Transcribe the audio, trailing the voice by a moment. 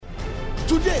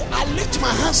Today, I lift my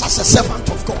hands as a servant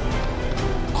of God.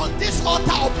 On this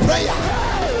altar of prayer,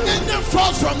 any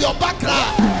force from your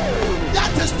background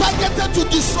that is targeted to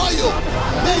destroy you,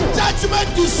 may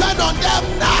judgment descend on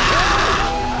them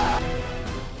now.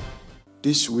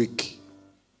 This week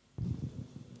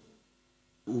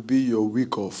will be your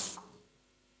week of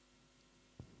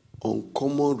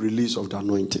uncommon release of the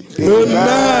anointing.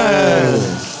 Amen.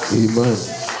 Amen.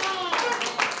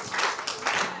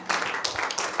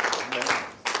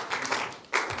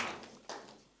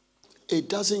 It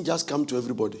doesn't just come to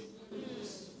everybody.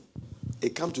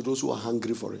 It comes to those who are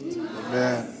hungry for it.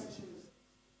 Amen.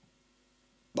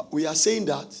 But we are saying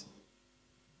that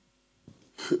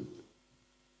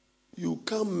you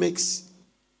can't mix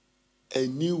a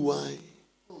new wine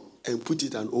and put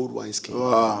it in an old wineskin.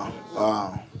 Wow.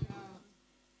 Wow.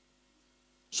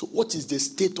 So what is the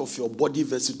state of your body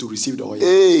vessel to receive the oil?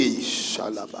 Hey,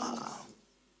 shalaba.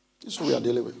 This is what we are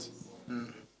dealing with.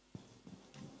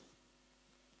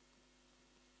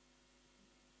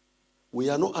 We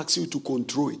are not asking you to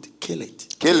control it. Kill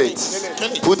it. Kill it.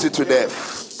 Put it to death.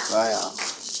 Fire.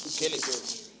 Kill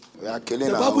it. We are killing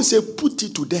The Bible says put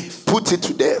it to death. Put it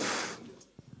to death.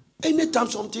 Anytime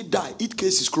something dies, its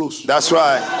case is closed. That's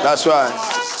right. That's right.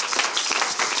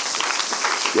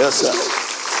 Yes, sir.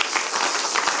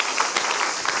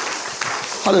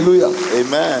 Hallelujah.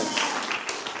 Amen.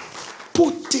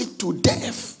 Put it to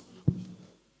death.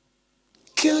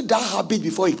 Kill that habit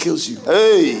before it kills you.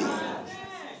 Hey.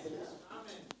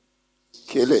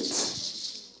 Kill it.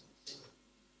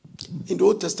 In the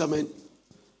Old Testament,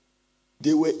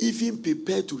 they were even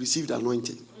prepared to receive the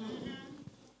anointing.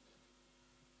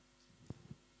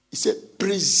 He said,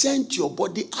 present your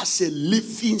body as a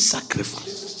living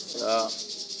sacrifice. Yeah.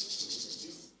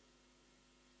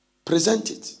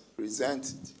 Present it.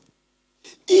 Present it.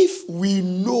 If we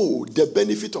know the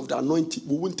benefit of the anointing,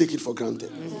 we won't take it for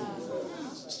granted.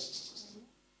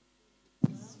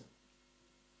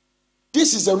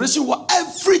 This is the reason why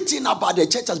everything about the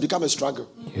church has become a struggle.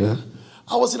 Yeah.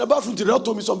 I was in a bathroom today,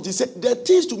 told me something. He said, the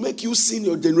things to make you sin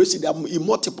your generation, they are in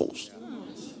multiples.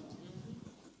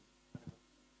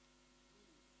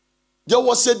 There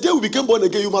was a day we became born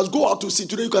again. You must go out to sin.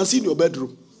 Today you can sin in your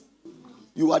bedroom.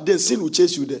 You are there. Sin will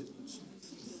chase you there.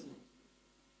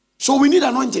 So we need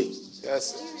anointing.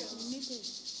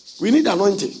 Yes. We need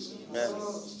anointing. Amen.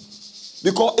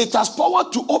 Because it has power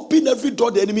to open every door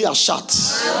the enemy has shut.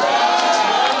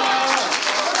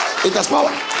 It has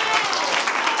power.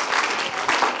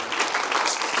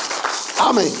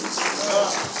 Amen.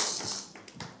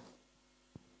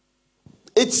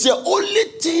 It's the only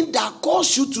thing that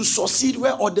causes you to succeed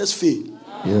where others fail.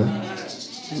 Yeah.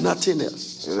 Nothing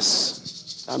else.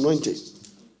 Yes. Anointing.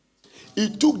 He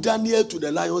took Daniel to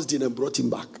the lion's den and brought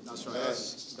him back. That's right.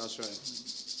 That's right.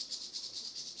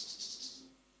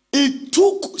 He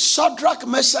took Shadrach,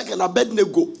 Meshach, and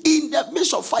Abednego in the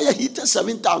midst of fire, heated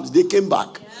 7 times. They came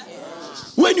back. Yeah.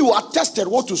 When you are tested,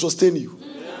 what to sustain you?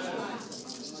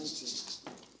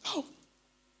 How?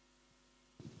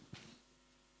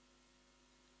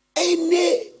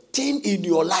 Anything in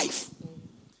your life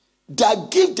that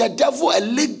give the devil a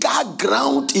legal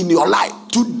ground in your life,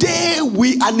 today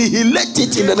we annihilate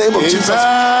it in the name of Jesus.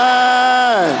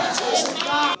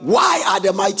 Why are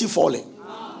the mighty falling?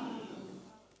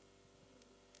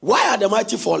 Why are the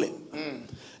mighty falling?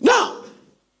 Now,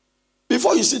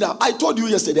 before you sit down, I told you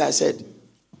yesterday, I said,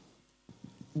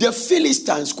 the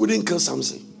Philistines couldn't kill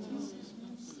Samson.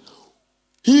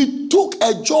 He took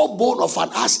a jawbone of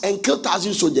an ass and killed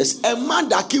 1,000 soldiers. A man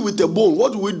that killed with a bone,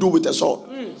 what do we do with a sword?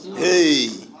 Hey.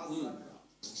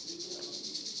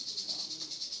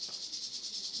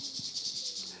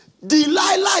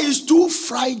 Delilah is too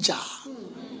fragile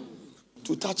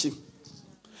to touch him.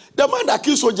 The man that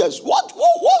kills soldiers, what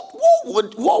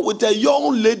would a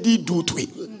young lady do to him?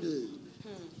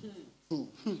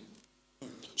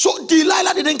 So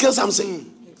Delilah didn't kill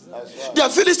Samson. The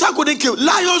Philistine couldn't kill.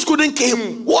 Lions couldn't kill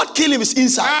him. What killed him is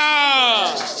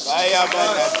inside.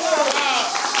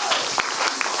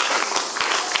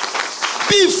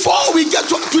 Before we get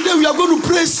to today, we are going to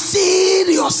pray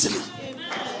seriously.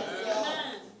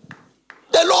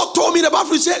 The Lord told me in the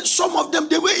Bible, he said, some of them,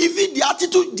 they were even the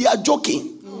attitude, they are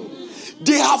joking.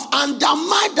 They have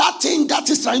undermined that thing that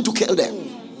is trying to kill them.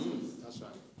 That's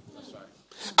right. That's right.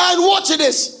 And watch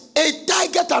this. A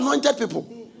tiger anointed people.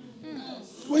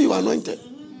 When you are anointed.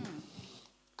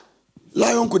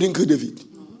 Lion couldn't kill David.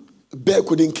 Bear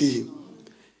couldn't kill him.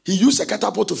 He used a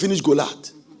catapult to finish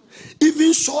Goliath.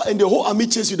 Even Saul and the whole army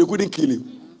chased you, they couldn't kill him.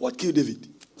 What killed David?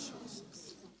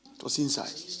 It was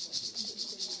inside.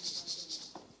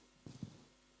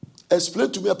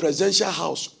 Explain to me a presidential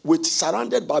house with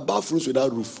surrounded by bathrooms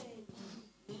without roof.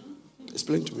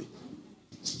 Explain to me.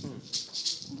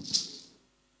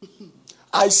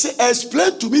 I say,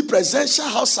 explain to me presidential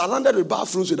house surrounded with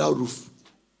bathrooms without roof.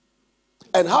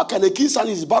 And how can a kid stand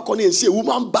in his balcony and see a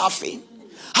woman bathing?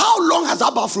 How long has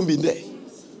that bathroom been there?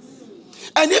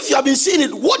 And if you have been seeing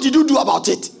it, what did you do about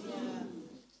it?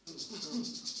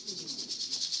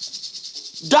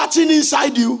 That thing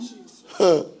inside you.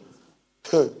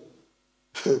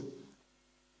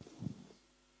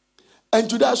 And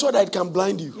today I saw that it can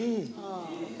blind you.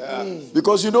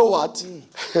 Because you know what?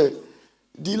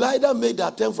 Delilah made the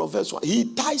attempt from verse 1.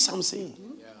 He tied Samson.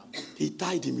 He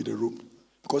tied him with a rope.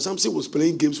 Because Samson was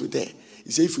playing games with her.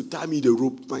 He said, if you tie me the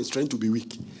rope, my strength will be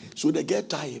weak. So the girl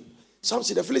tied him.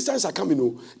 Samson, the Philistines are coming.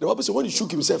 The Bible said when he shook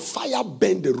himself, fire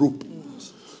burned the rope.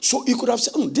 So he could have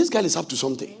said, this guy is up to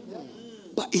something.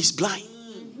 But he's blind.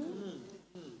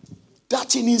 That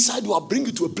thing inside you will bring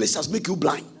you to a place that's make you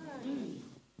blind.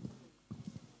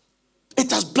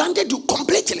 It has blinded you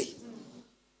completely.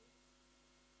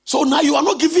 So now you are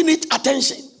not giving it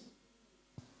attention.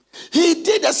 He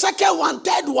did the second one,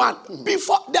 third one.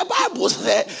 Before the Bible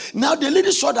said, now the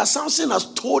lady saw that Samson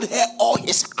has told her all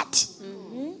his heart.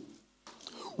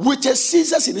 With a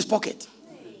scissors in his pocket.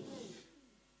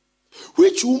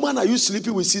 Which woman are you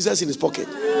sleeping with scissors in his pocket?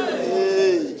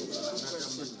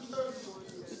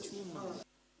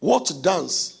 What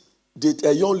dance did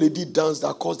a young lady dance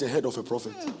that caused the head of a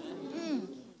prophet?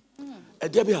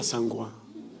 Edebi Asangwa.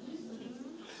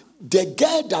 The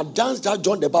girl that danced that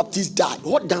John the Baptist died.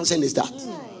 What dancing is that?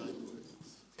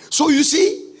 So you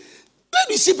see, when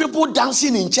you see people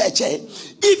dancing in church,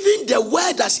 even the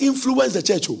word has influenced the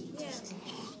church.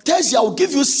 Tells you, I will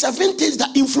give you 7 things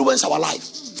that influence our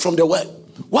life from the word.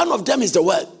 One of them is the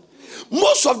word.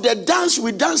 Most of the dance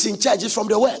we dance in church is from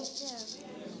the word.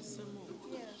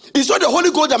 It's not the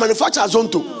Holy Ghost that manufactures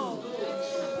onto. No.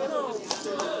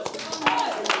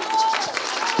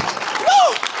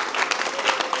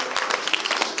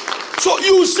 So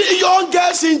you see young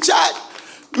girls in church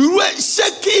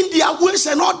shaking their waist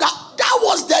and all that. That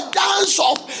was the dance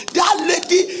of that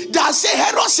lady that said,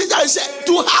 Herod said,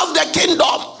 to have the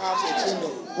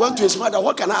kingdom. Went to his mother,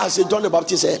 what can I say? John the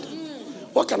Baptist said.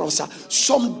 What kind of stuff?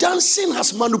 Some dancing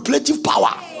has manipulative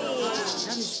power.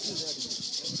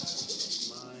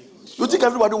 You think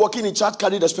everybody walking in church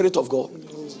carry the Spirit of God?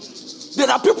 There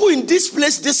are people in this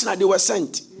place this night, they were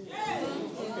sent.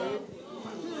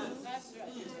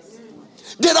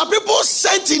 There are people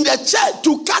sent in the church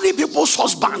to carry people's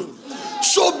husband.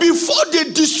 So before they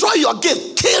destroy your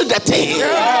gift, kill the thing.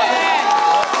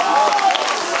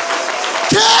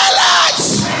 Kill it.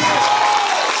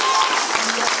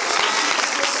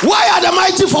 Why are the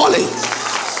mighty falling?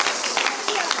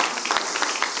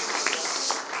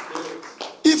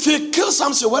 If he kills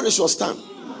Samson, where is your stand?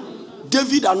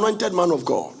 David, anointed man of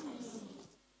God.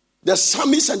 The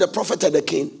psalmist and the prophet and the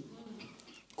king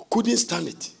couldn't stand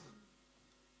it.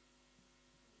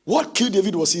 What killed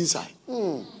David was inside.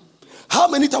 How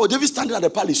many times was David standing at the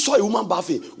palace, saw a woman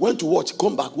bathing, went to watch,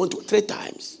 come back, went to 3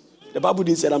 times. The Bible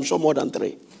didn't say, I'm sure more than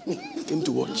 3. Came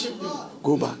to watch,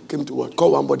 go back, came to watch,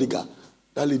 call one bodyguard.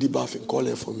 That lady bathing, call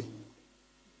her for me.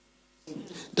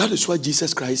 That is why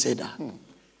Jesus Christ said that.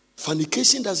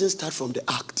 Fornication doesn't start from the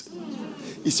act.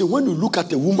 He said, when you look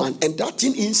at a woman and that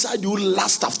thing inside you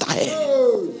lust after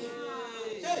her.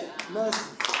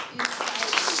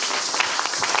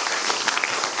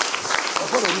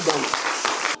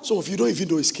 Some of you don't even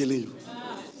know it's killing you.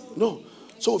 No.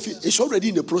 Some of you, it's already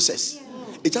in the process.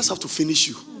 It just have to finish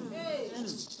you.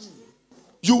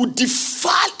 You will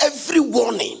defile every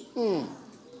warning.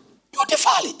 You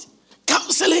defile it.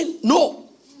 Counseling? No.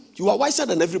 You are wiser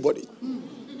than everybody.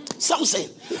 Some say,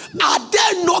 are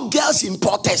there no girls in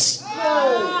Porters?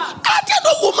 Are there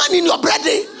no women in your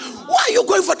brethren? Why are you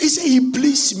going for it? He said, he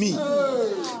pleased me.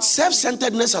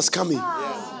 Self-centeredness has come in.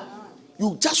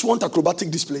 You just want acrobatic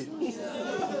display.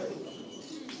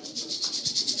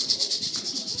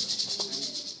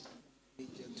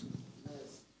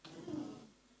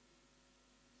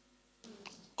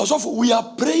 Also, we are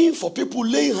praying for people,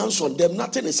 laying hands on them,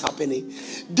 nothing is happening.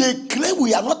 They claim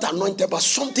we are not anointed, but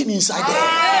something inside them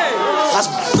has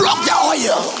blocked the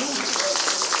oil.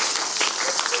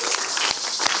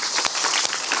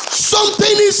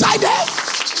 Something inside them.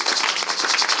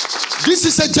 This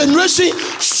is a generation,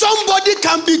 somebody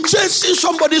can be chasing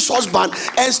somebody's husband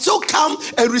and still come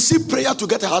and receive prayer to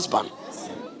get a husband.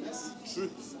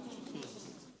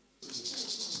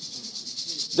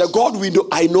 The God we know,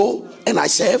 I know and I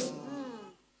serve,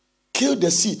 kill the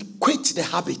seed, quit the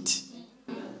habit.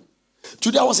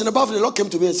 Today I was in the bathroom, the Lord came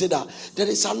to me and said that there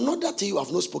is another thing you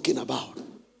have not spoken about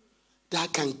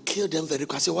that can kill them very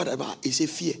quickly. I said, what about? He said,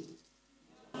 fear.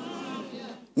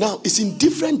 Now, it's in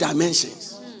different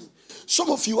dimensions. Some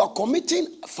of you are committing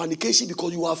fornication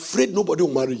because you are afraid nobody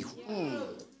will marry you.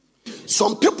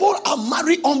 Some people are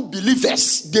married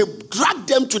unbelievers. They drag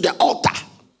them to the altar.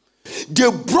 They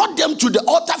brought them to the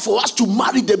altar for us to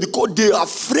marry them because they are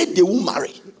afraid they won't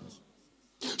marry.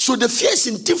 So the fear is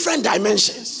in different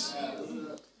dimensions.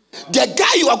 The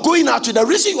guy you are going out to, the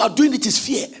reason you are doing it is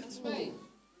fear.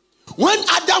 When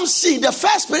Adam sinned, the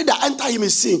first spirit that entered him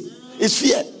is sin, is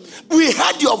fear. We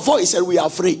heard your voice and we are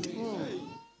afraid.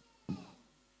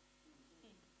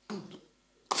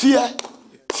 Fear.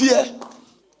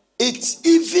 It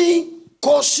even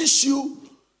causes you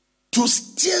to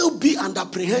still be under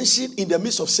apprehension in the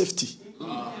midst of safety.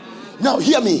 Now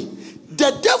hear me.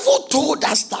 The devil told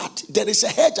us that there is a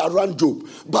hedge around Job,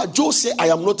 but Job said, I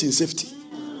am not in safety.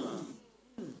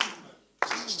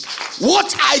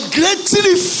 What I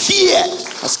greatly fear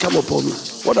has come upon me.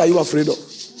 What are you afraid of?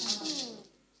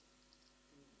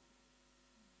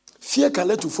 Fear can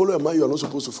let you follow a man you are not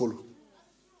supposed to follow.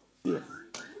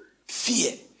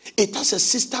 Fear. It has a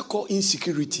sister called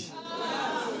insecurity.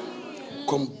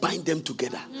 Combine them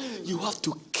together. You have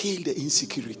to kill the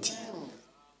insecurity.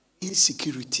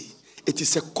 Insecurity. It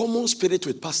is a common spirit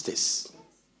with pastors.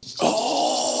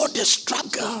 Oh, the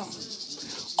struggle.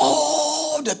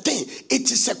 Oh, the thing. It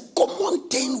is a common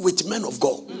thing with men of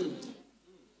God.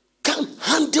 Can't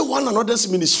handle one another's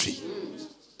ministry.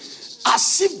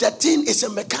 As if the thing is a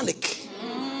mechanic.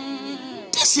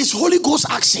 This is Holy Ghost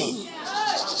action.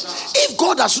 If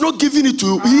God has not given it to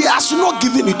you, He has not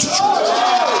given it to you.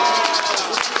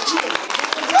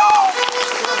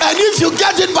 And if you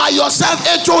get it by yourself,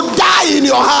 it will die in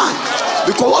your hand.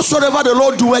 Because whatsoever the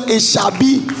Lord doeth, it shall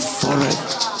be forever.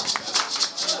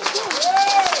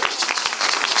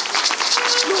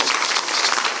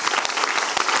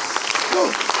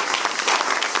 No.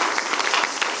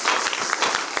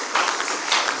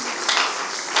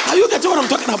 Are you getting what I'm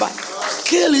talking about?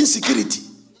 Kill insecurity.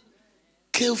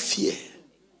 Kill fear.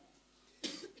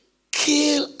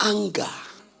 Kill anger.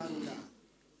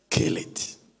 Kill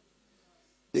it.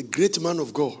 The great man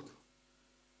of God.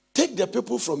 Take the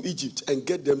people from Egypt and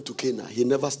get them to Canaan. He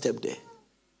never stepped there.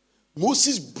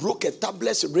 Moses broke a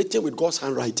tablet written with God's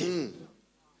handwriting.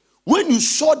 When you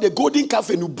saw the golden calf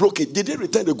and you broke it, did they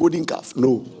return the golden calf?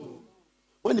 No.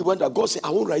 When he went there, God said, I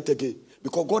won't write again.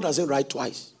 Because God doesn't write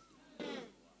twice.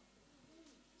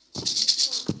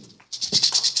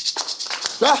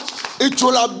 It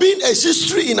will have been a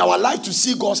history in our life to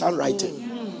see God's handwriting.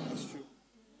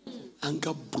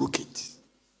 Anger broke it.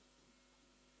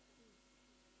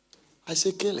 I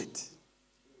say, kill it.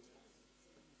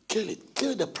 Kill it.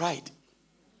 Kill the pride.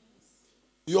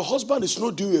 Your husband is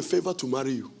not doing a favor to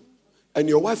marry you. And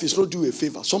your wife is not doing a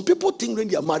favor. Some people think when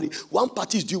they are married, one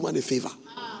party is doing one a favor.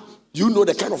 You know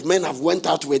the kind of men I've went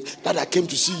out with that I came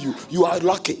to see you. You are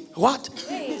lucky. What?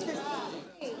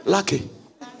 Lucky.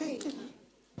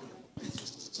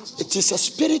 It is a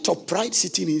spirit of pride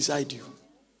sitting inside you.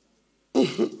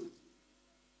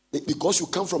 Because you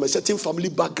come from a certain family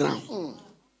background,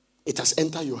 it has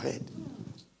entered your head.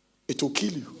 It will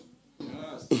kill you.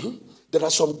 There are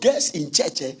some girls in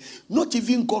church, not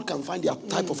even God can find their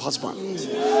type of husband.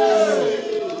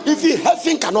 Even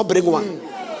heaven cannot bring one.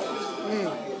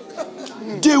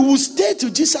 They will stay till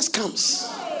Jesus comes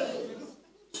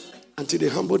until they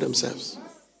humble themselves.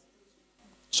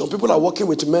 Some people are working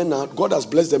with men now. God has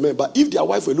blessed them, but if their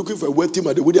wife were looking for a wealthy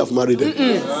man, they would have married them.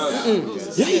 Yeah.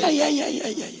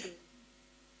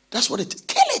 That's what it is.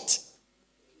 Kill it.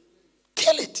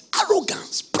 Kill it.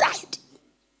 Arrogance, pride,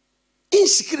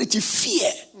 insecurity,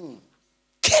 fear.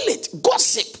 Kill it.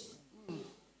 Gossip.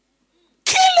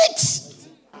 Kill it.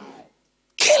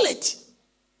 Kill it.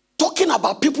 Talking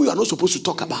about people you are not supposed to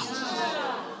talk about.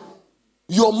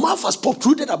 Your mouth has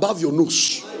protruded above your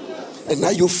nose. And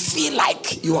now you feel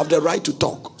like you have the right to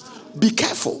talk. Be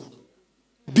careful.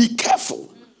 Be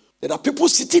careful. There are people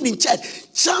sitting in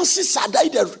church. Chances are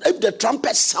that if the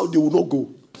trumpet sound, they will not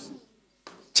go.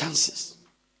 Chances.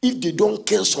 If they don't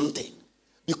kill something.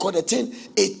 Because the thing,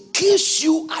 it kills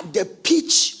you at the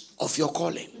pitch of your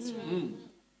calling.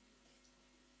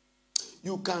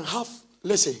 You can have,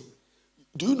 let's say,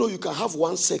 do you know you can have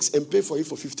one sex and pay for it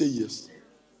for 50 years?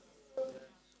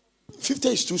 50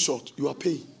 is too short. You are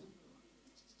paying.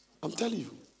 I'm telling you.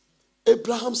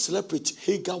 Abraham slept with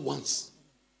Hagar once.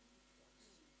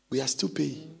 We are still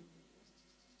paying.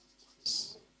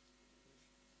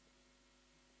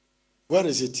 Where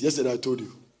is it? Yesterday I told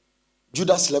you.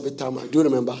 Judah slept with Tamar. Do you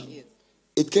remember? Yes.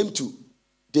 It came to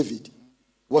David.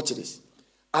 Watch this.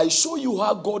 I show you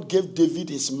how God gave David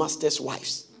his master's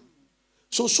wives.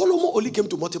 So Solomon only came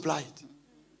to multiply it.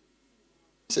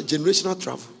 It's a generational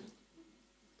travel.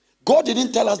 God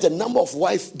didn't tell us the number of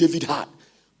wives David had,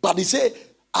 but he said,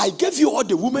 I gave you all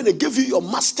the women, I gave you your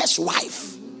master's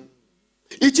wife.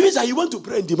 It means that he went to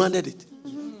pray and demanded it.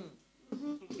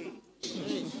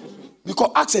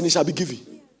 Because ask and it shall be given.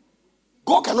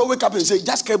 God cannot wake up and say,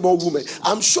 just get more women.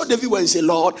 I'm sure David will say,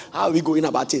 Lord, how are we going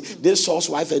about it? This Saul's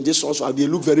wife and this Saul's wife, they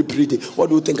look very pretty. What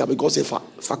do you think? I'm going to say,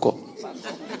 fuck up.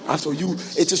 After you,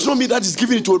 it is not me that is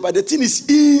giving it to you, but the thing is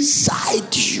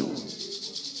inside you.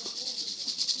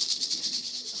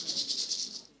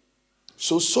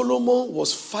 So Solomon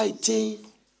was fighting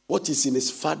what is in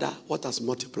his father, what has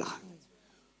multiplied.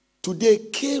 Today,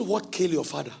 kill what killed your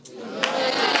father.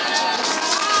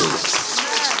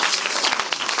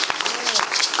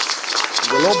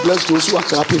 The Lord bless those who are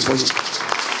clapping for you.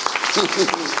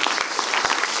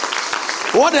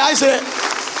 What did I say?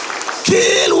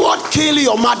 Kill what killed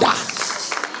your mother.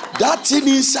 That thing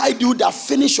inside you that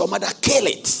finished your mother, kill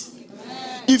it.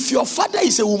 If your father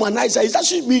is a womanizer, it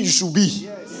doesn't mean you should be.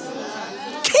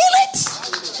 Kill it.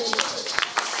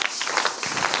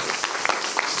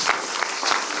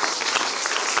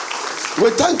 We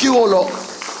thank you, O Lord.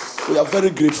 We are very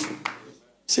grateful.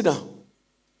 Sit down.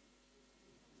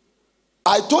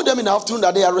 I told them in the afternoon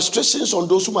that there are restrictions on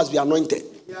those who must be anointed.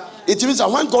 It means that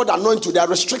when God anoints you, there are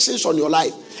restrictions on your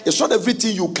life. It's not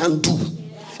everything you can do.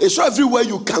 It's not everywhere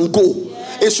you can go.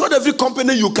 It's not every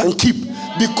company you can keep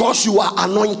because you are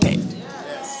anointed.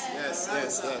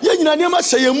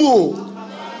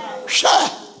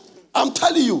 I'm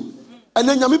telling you. And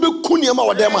then you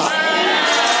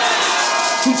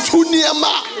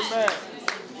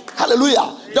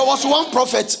hallelujah. There was one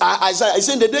prophet, Isaiah. He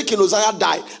said, the day King Uzziah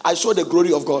died, I saw the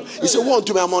glory of God. He said, "Woe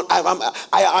to me,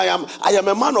 I am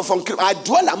a man of unclean. I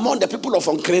dwell among the people of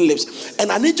unclean lips, and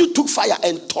I need you to took fire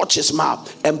and touch his mouth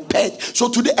and purge. So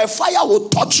today, a fire will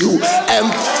touch you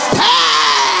and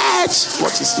purge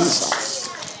what is inside."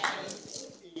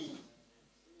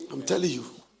 I'm telling you,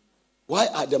 why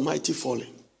are the mighty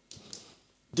falling?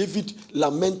 David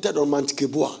lamented on Mount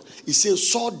Gilboa. He said,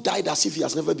 Saul died as if he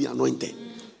has never been anointed.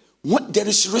 What, there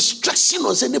is restriction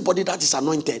on anybody that is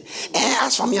anointed. And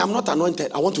as for me, I'm not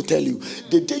anointed. I want to tell you,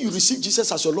 the day you receive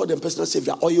Jesus as your Lord and personal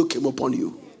Savior, oil came upon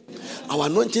you. Our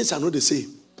anointings are not the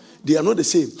same. They are not the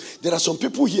same. There are some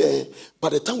people here, by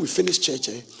the time we finish church,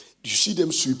 you see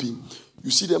them sweeping, you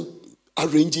see them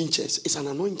arranging chairs. It's an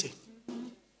anointing.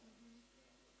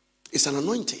 It's an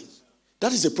anointing.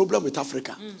 That is the problem with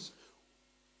Africa.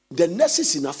 The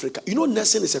nurses in Africa, you know,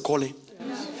 nursing is a calling.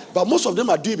 But most of them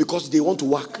are doing it because they want to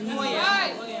work.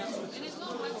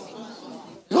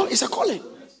 No, it's a calling.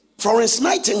 Florence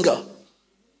Nightingale,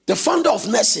 the founder of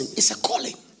nursing, is a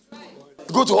calling.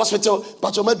 You go to hospital,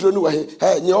 but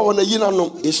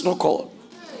he's not called.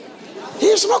 He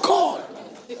is not called.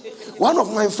 One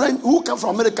of my friends who came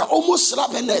from America almost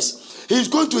slapped a nurse. He's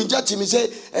going to inject him. He said,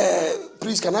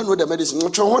 please, can I know the medicine?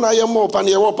 Not to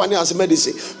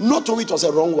it was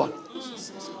a wrong one.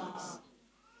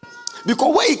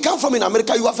 Because where he come from in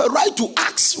America, you have a right to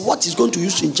ask what he's going to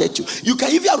use to inject you. You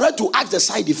can even have a right to ask the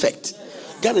side effect.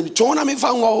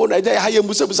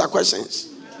 Questions.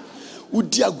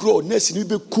 Would you grow nurse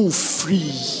be cool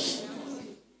free?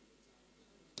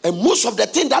 And most of the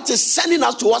thing that is sending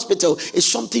us to hospital is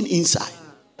something inside.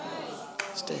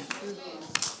 It's there.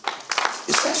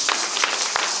 It's there.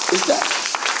 It's there.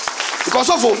 Because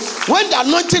of when the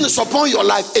anointing is upon your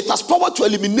life, it has power to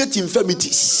eliminate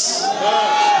infirmities.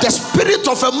 The spirit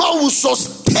of a man will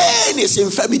sustain his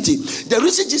infirmity. The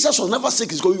reason Jesus was never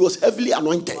sick is because he was heavily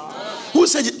anointed. Who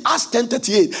said it? Acts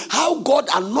 10:38. How God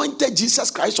anointed Jesus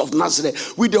Christ of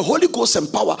Nazareth with the Holy Ghost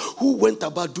and power, who went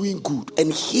about doing good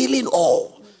and healing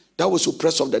all that was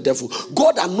oppressed of the devil.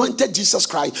 God anointed Jesus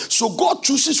Christ. So God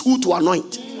chooses who to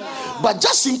anoint. But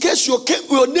just in case your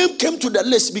name came to the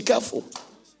list, be careful.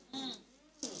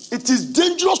 It is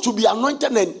dangerous to be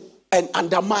anointed and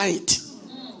undermined.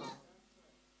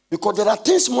 Because there are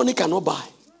things money cannot buy.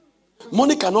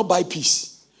 Money cannot buy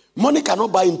peace. Money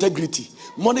cannot buy integrity.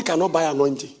 Money cannot buy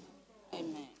anointing.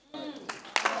 Amen.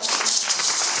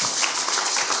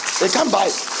 They can't buy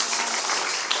it.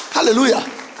 Hallelujah.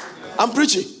 I'm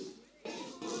preaching.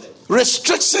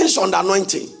 Restrictions on the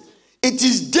anointing. It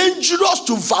is dangerous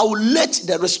to violate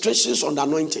the restrictions on the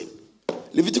anointing.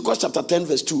 Leviticus chapter 10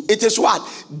 verse 2. It is what?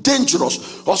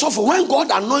 Dangerous. Also, for when God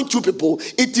anoints you people,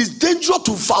 it is dangerous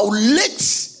to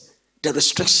violate the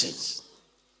restrictions.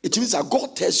 It means that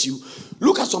God tells you,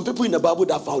 look at some people in the Bible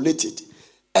that violated.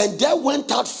 And there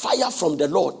went out fire from the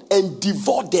Lord and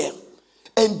devoured them.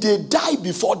 And they died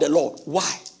before the Lord.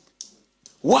 Why?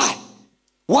 Why?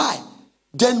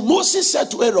 Then Moses said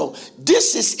to Aaron,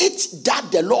 this is it that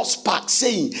the Lord spake,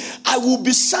 saying, I will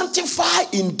be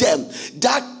sanctified in them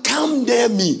that come near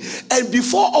me, and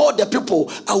before all the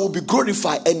people I will be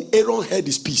glorified. And Aaron held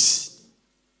his peace.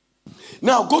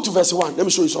 Now go to verse 1. Let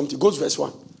me show you something. Go to verse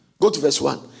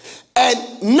 1. And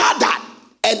Nadab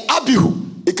and Abihu,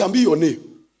 it can be your name.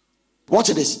 Watch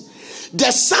this.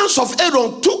 The sons of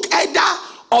Aaron took either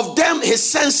of them his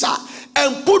censer,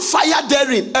 and put fire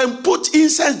therein, and put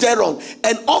incense thereon,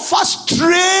 and offer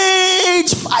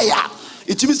strange fire.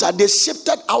 It means that they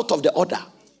shifted out of the order.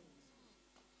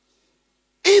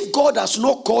 If God has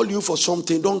not called you for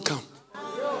something, don't come.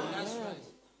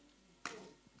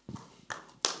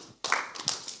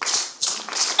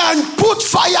 And put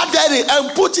fire therein,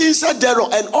 and put incense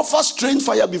thereon, and offer strange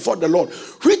fire before the Lord,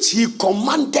 which he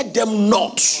commanded them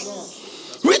not.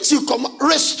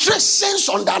 Restrictions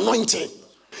on the anointing.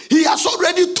 He has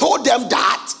already told them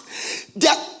that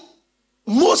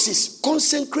Moses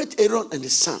consecrate Aaron and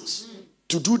his sons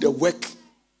to do the work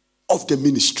of the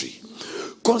ministry.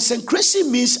 Consecration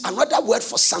means another word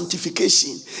for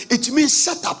sanctification. It means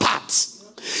set apart.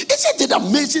 Isn't it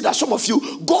amazing that some of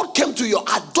you, God came to your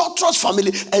adulterous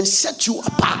family and set you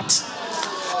apart?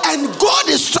 And God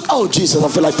is, oh Jesus, I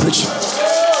feel like preaching.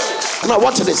 Now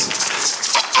watch this.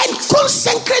 And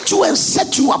consecrate you and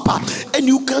set you apart, and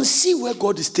you can see where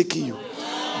God is taking you.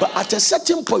 But at a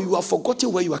certain point, you have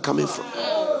forgotten where you are coming from.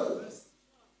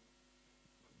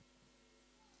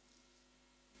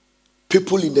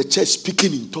 People in the church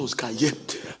speaking in tongues,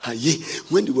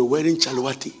 when they were wearing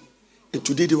chalwati, and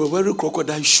today they were wearing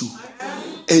crocodile shoe,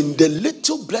 and the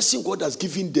little blessing God has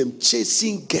given them,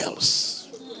 chasing girls.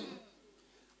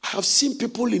 I have seen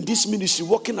people in this ministry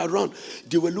walking around.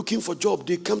 They were looking for job.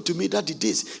 They come to me that it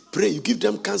is. Pray, you give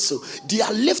them counsel. They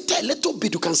are lifted a little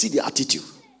bit. You can see their attitude.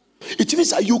 It means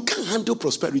that you can't handle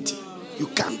prosperity. You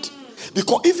can't.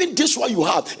 Because even this one you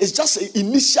have is just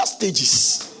initial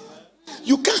stages.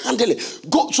 You can't handle it.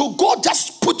 So God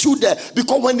just put you there.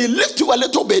 Because when he lift you a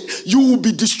little bit, you will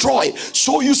be destroyed.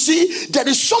 So you see, there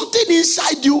is something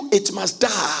inside you. It must die.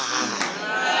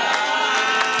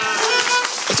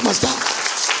 It must die.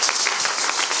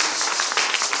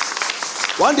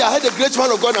 One day I heard a great man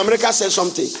of God in America say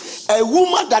something. A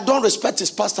woman that don't respect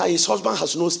his pastor, his husband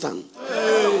has no stand.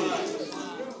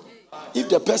 If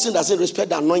the person doesn't respect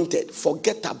the anointed,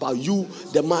 forget about you,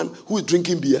 the man who is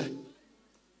drinking beer.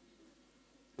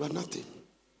 You are nothing.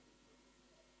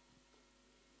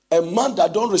 A man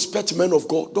that don't respect men of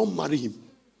God, don't marry him.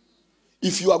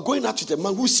 If you are going out with a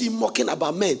man who see mocking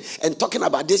about men and talking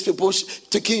about these people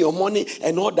taking your money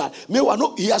and all that,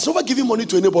 meanwhile, he has never given money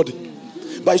to anybody.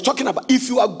 But he's talking about, if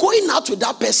you are going out with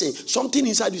that person, something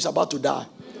inside you is about to die.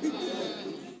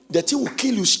 The thing will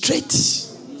kill you straight.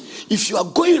 If you are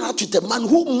going out with a man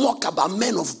who mock about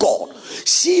men of God,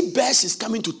 see bears is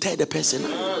coming to tear the person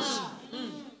out.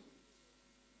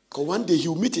 Because one day he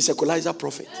will meet his equalizer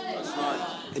prophet.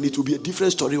 And it will be a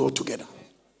different story altogether.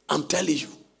 I'm telling you.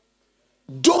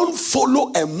 Don't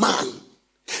follow a man.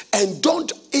 And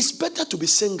it's better to be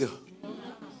single.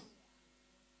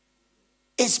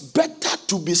 It's better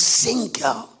to be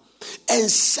single and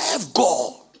serve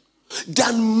God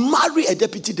than marry a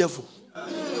deputy devil.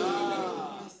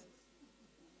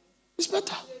 It's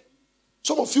better.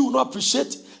 Some of you will not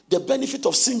appreciate the benefit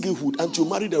of singlehood until you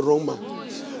marry the wrong man.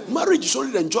 Marriage is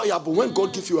only enjoyable when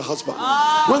God gives you a husband,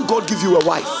 when God gives you a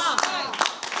wife.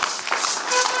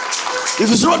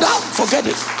 If it's not that, forget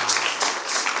it.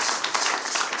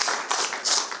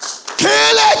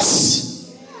 Kill it.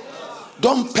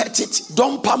 Don't pet it.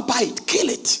 Don't pamper it. Kill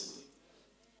it.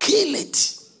 Kill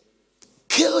it.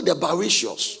 Kill the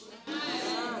Baricious.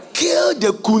 Kill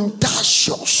the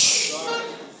Contagious.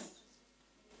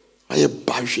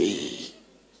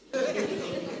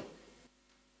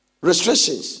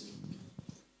 Restrictions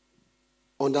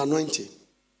on the anointing.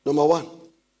 Number one,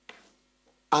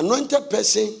 anointed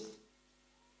person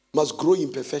must grow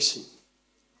in perfection.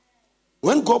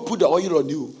 When God put the oil on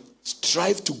you,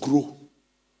 strive to grow.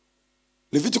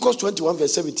 Leviticus 21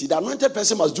 verse 17, the anointed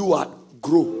person must do what?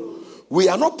 Grow. We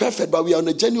are not perfect, but we are on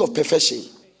a journey of perfection.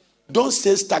 Don't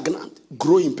stay stagnant.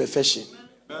 Grow in perfection.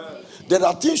 There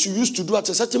are things you used to do at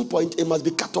a certain point, it must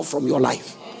be cut off from your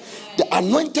life. The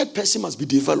anointed person must be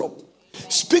developed.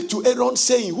 Speak to Aaron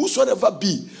saying, whosoever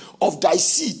be of thy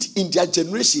seed in their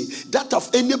generation, that of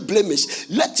any blemish,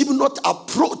 let him not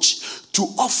approach to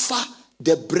offer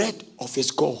the bread of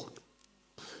his God.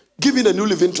 Give me the New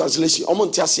Living Translation.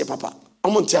 Papa.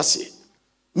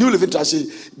 New Living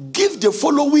Translation. Give the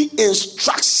following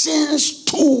instructions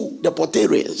to the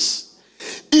portarians.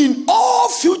 In all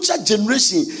future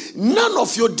generation, none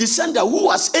of your descendants who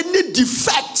has any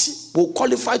defect will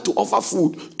qualify to offer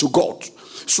food to God.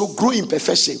 So grow in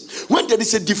perfection. When there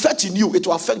is a defect in you, it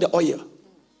will affect the oil.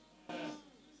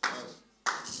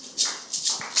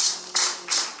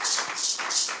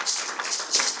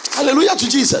 Hallelujah to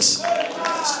Jesus.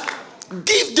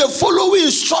 Give the following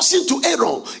instruction to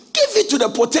Aaron. Give it to the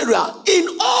potterer in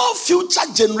all future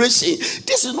generations.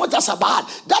 This is not just about.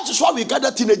 That is why we gather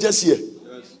teenagers here.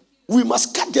 Yes. We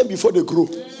must cut them before they grow.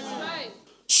 Yes.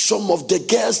 Some of the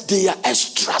girls, they are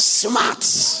extra smart.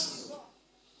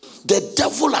 The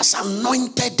devil has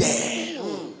anointed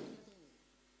them.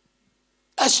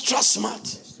 Extra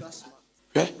smart.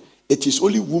 Yeah? It is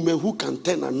only women who can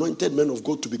turn anointed men of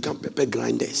God to become pepper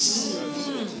grinders.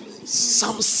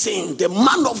 Samson, the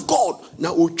man of God.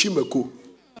 Now, Ochimeko.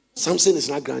 Samson is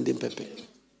not grinding pepper.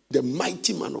 The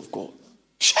mighty man of God.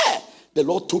 Share. The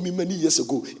Lord told me many years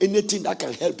ago, anything that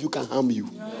can help you can harm you.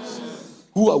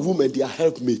 Who are women? They are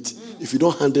helpmates. If you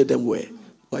don't handle them well, you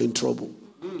are in trouble.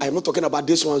 I'm not talking about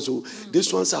this ones. So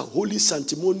these ones are holy,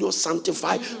 sanctimonious,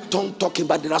 sanctified, tongue talking,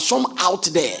 but there are some out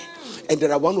there, and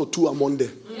there are one or two among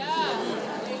them.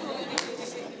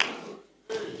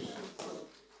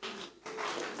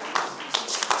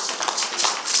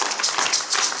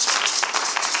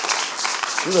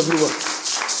 Everyone.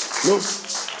 No.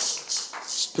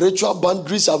 Spiritual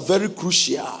boundaries are very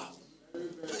crucial.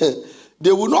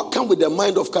 They will not come with the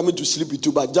mind of coming to sleep with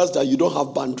you, but just that you don't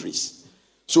have boundaries.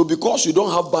 So because you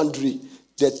don't have boundary,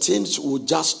 the things will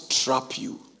just trap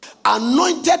you.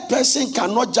 Anointed person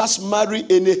cannot just marry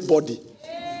anybody.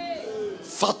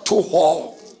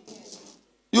 Fatuho.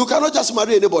 You cannot just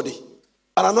marry anybody.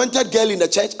 An anointed girl in the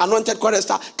church, anointed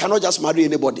chorister cannot just marry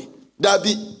anybody.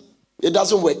 It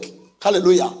doesn't work.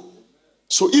 Hallelujah.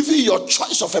 So even your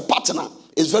choice of a partner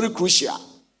is very crucial.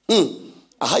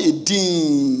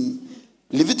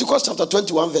 Leviticus chapter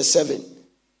 21 verse 7.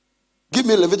 Give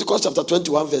me Leviticus chapter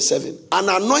 21 verse 7. An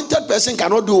anointed person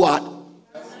cannot do what?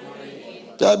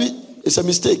 It's a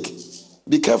mistake.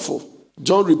 Be careful.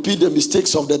 Don't repeat the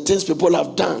mistakes of the things people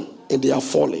have done and they are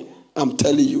falling. I'm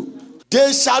telling you.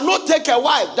 They shall not take a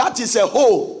wife. That is a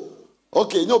hoe.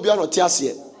 Okay, no, be not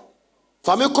here.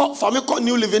 Famiko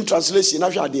New Living Translation.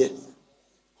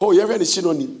 Oh, you have any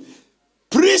synonym?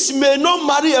 Priests may not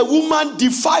marry a woman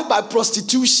defiled by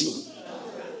prostitution.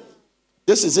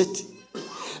 This is it.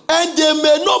 And they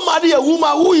may not marry a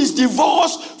woman who is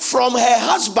divorced from her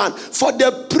husband, for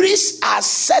the priests are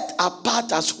set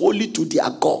apart as holy to their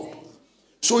God.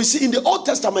 So you see, in the Old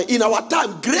Testament, in our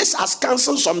time, grace has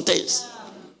cancelled some things.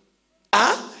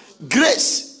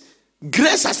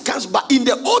 Grace has cancelled, but in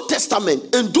the Old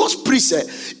Testament, in those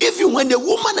priests, even when the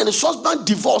woman and the husband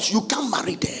divorce, you can't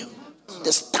marry them.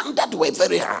 The standard were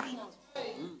very high.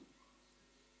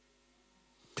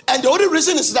 And the only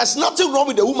reason is there's nothing wrong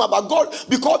with the woman, but God,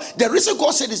 because the reason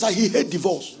God said is that he hates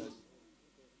divorce.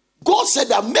 God said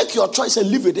that make your choice and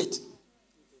live with it.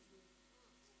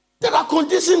 There are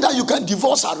conditions that you can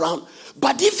divorce around,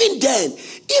 but even then,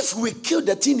 if we kill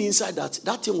the thing inside that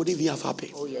thing would even have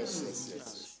happened. Oh yes.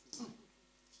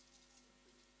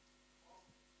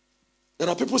 There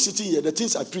are people sitting here, the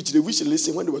things I preach, they wish to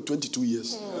listen when they were 22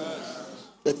 years.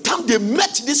 The time they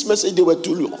met this message, they were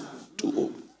too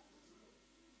old.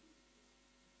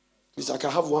 I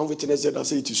can have one witness there that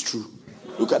say it is true.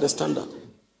 Look at the standard.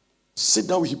 Sit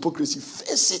down with hypocrisy.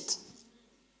 Face it.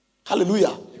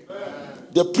 Hallelujah. Amen.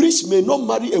 The priest may not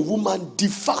marry a woman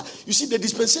defiled. You see, the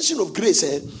dispensation of grace,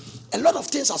 a lot of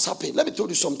things has happened. Let me tell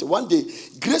you something. One day,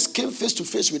 grace came face to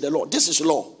face with the law. This is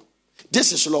law.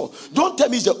 This is law. Don't tell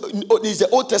me it's the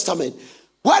Old Testament.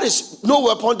 Where is no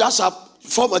weapon that shall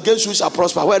form against you shall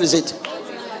prosper? Where is it?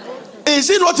 Is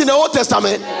it not in the Old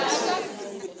Testament? Yes.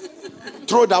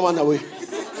 Throw that one away.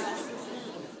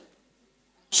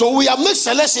 So we have made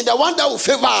selection. The one that will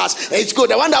favor us, it's good.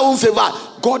 The one that won't favor,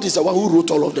 God is the one who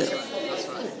wrote all of them.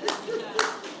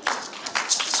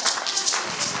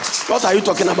 What are you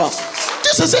talking about?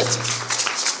 This is it.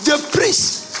 The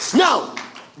priest. Now,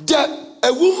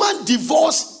 a woman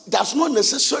divorce does not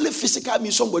necessarily physically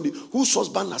mean somebody whose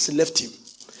husband has left him.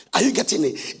 Are you getting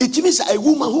it? It means a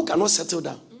woman who cannot settle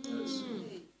down.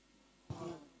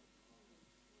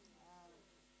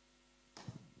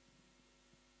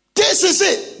 This is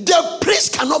it. The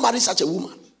priest cannot marry such a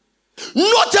woman.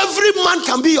 Not every man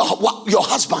can be your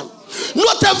husband.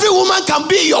 Not every woman can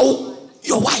be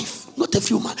your wife. Not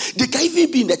every woman. They can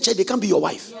even be in the church. They can't be your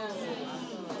wife.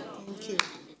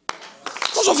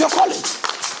 Because of your calling.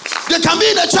 They can be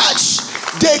in the church.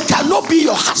 They cannot be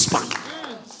your husband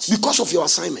because of your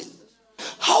assignment.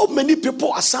 How many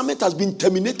people assignment has been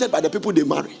terminated by the people they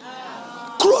marry?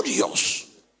 Claudius.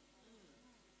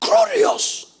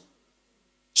 Glorious.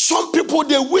 Some people,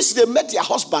 they wish they met their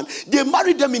husband. They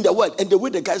married them in the world, and the way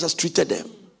the guys has treated them.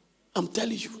 I'm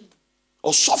telling you.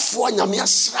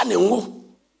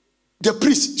 The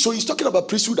priest. So he's talking about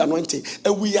priesthood anointing.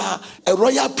 And we are a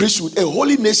royal priesthood, a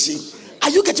holy nation. Are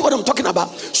you getting what I'm talking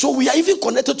about? So we are even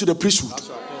connected to the priesthood.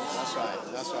 That's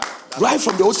right. Right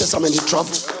from the Old Testament, he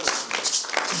traveled.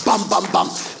 Bam, bam, bam.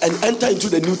 And enter into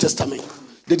the New Testament.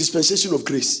 The dispensation of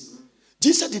grace.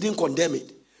 Jesus didn't condemn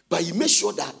it. But he made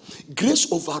sure that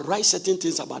grace overrides certain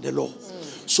things about the law.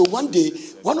 So one day,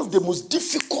 one of the most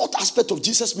difficult aspects of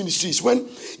Jesus' ministry is when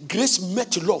grace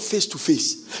met law face to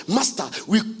face. Master,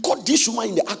 we caught this woman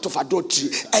in the act of adultery,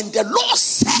 and the law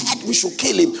said we should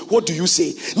kill him. What do you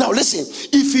say? Now listen,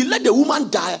 if he let the woman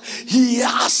die, he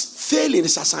has failed in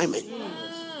his assignment.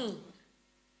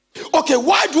 Okay,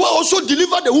 why do I also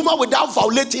deliver the woman without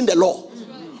violating the law?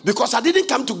 Because I didn't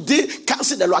come to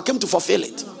cancel the law, I came to fulfill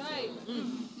it.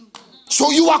 So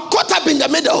you are caught up in the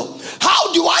middle.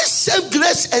 How do I save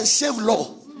grace and save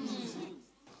law?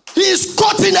 He is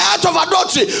caught in the act of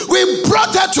adultery. We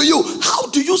brought her to you. How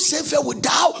do you save her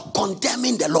without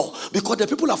condemning the law? Because the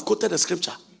people have quoted the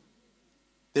scripture.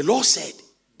 The law said,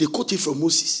 they quoted from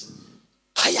Moses.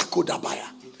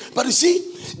 But you see,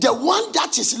 the one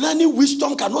that is learning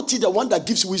wisdom cannot teach the one that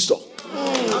gives wisdom.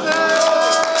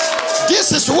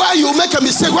 This is where you make a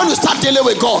mistake when you start dealing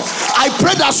with God. I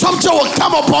pray that something will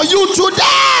come upon you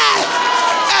today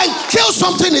and kill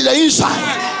something in the inside.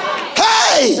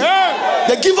 Hey!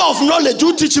 The giver of knowledge,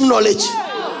 you teach him knowledge.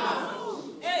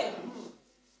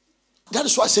 That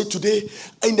is why I say today,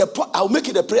 I'll make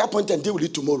it a prayer point and deal with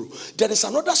it tomorrow. There is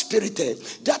another spirit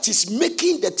that is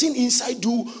making the thing inside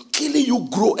you, killing you,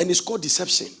 grow, and it's called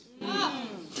deception.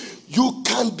 You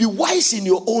can be wise in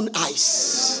your own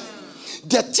eyes.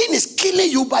 The thing is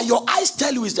killing you, but your eyes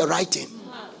tell you it's the right thing.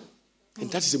 And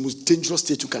that is the most dangerous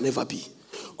state you can ever be.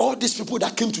 All these people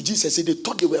that came to Jesus said they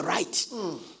thought they were right.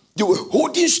 They were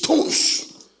holding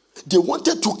stones. They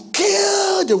wanted to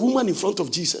kill the woman in front of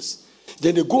Jesus.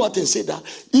 Then they go out and say that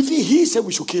even he said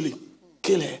we should kill him,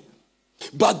 kill her.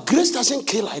 But grace doesn't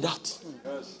kill like that.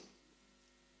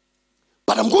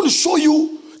 But I'm going to show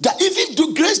you that even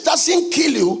the grace doesn't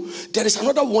kill you, there is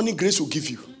another warning grace will give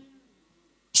you.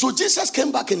 So Jesus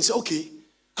came back and said, okay,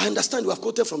 I understand you have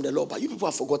quoted from the law, but you people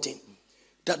have forgotten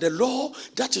that the law,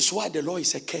 that is why the law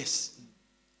is a curse.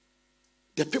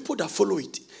 The people that follow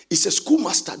it, it's a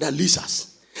schoolmaster that leads us.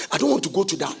 I don't want to go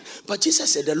to that. But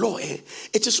Jesus said the law,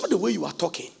 it is not the way you are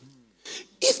talking.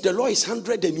 If the law is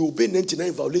 100 and you obey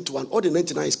 99, violate one, all the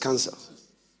 99 is cancer.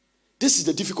 This is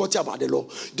the difficulty about the law.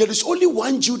 There is only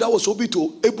one Jew that was able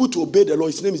to obey the law.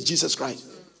 His name is Jesus Christ.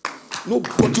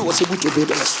 Nobody was able to obey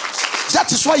the law. That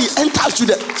is why he enters to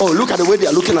the... Oh, look at the way they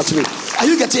are looking at me. Are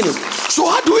you getting it? So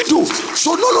how do we do?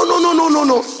 So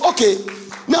no. Okay.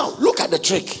 Now, look at the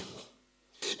trick.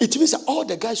 It means that all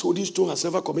the guys holding stone has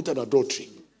never committed adultery.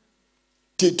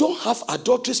 They don't have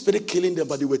adultery spirit killing them,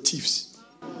 but they were thieves.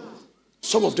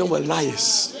 Some of them were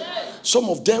liars. Some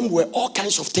of them were all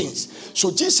kinds of things.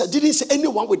 So Jesus didn't say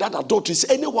anyone without adultery, it's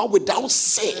anyone without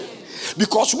sin.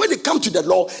 Because when it comes to the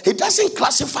law, he doesn't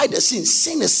classify the sin.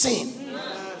 Sin is sin.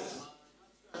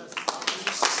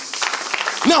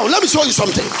 Now, let me show you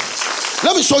something.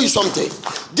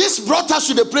 This brought us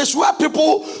to the place where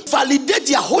people validate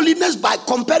their holiness by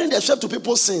comparing themselves to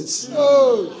people's sins.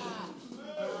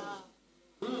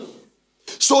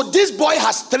 So this boy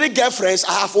has 3 girlfriends.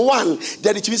 I have 1.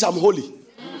 Then it means I'm holy.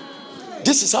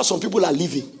 This is how some people are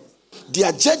living. They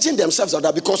are judging themselves on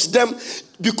that because they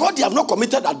have not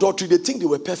committed adultery, they think they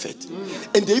were perfect.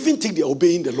 And they even think they are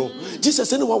obeying the law.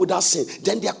 Jesus, anyone without sin,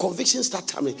 then their convictions start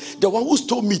coming. The one who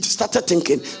stole meat started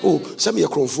thinking, oh, send me a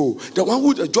kronfo. The one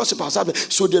who Joseph has happened.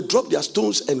 So they dropped their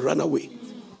stones and ran away.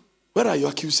 Where are your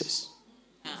accusers?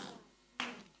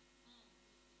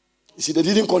 You see, they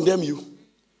didn't condemn you.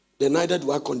 Then neither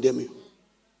do I condemn you.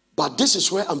 But this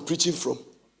is where I'm preaching from.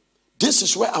 This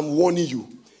is where I'm warning you.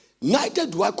 Neither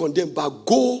do I condemn, but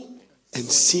go and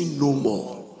sin no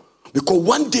more. Because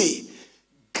one day,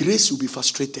 grace will be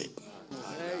frustrated.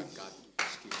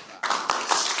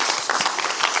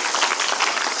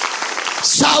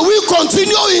 Shall we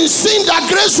continue in sin that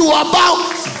grace will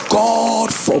abound?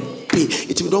 God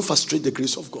forbid. It will not frustrate the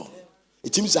grace of God.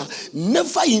 It means that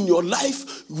never in your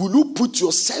life will you put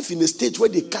yourself in a stage where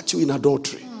they catch you in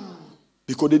adultery.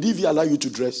 Because they didn't even allow you to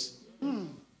dress.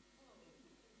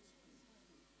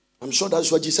 I'm sure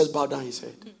that's why Jesus bowed down his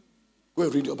head. Go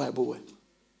and read your Bible well.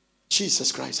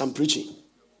 Jesus Christ, I'm preaching.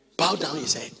 Bow down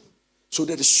his head. So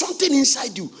there is something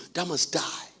inside you that must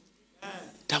die.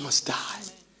 That must die.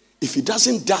 If it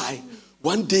doesn't die,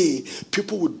 one day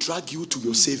people will drag you to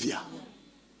your Savior.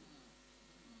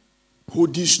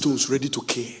 holding stones ready to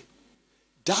kill.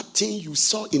 That thing you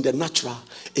saw in the natural,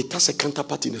 it has a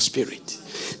counterpart in the spirit.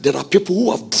 There are people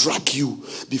who have dragged you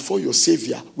before your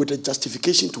Savior with a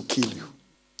justification to kill you.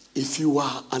 If you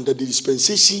are under the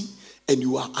dispensation and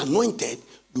you are anointed,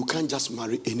 you can't just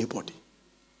marry anybody.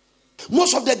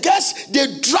 Most of the girls, they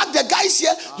drag the guys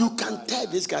here. You can tell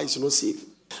this guy is not safe.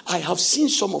 I have seen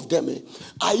some of them.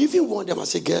 I even warn them. I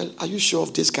say, girl, are you sure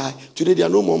of this guy? Today they are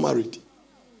no more married.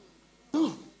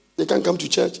 No, they can't come to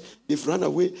church. They've run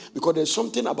away because there's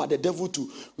something about the devil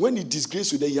too. When he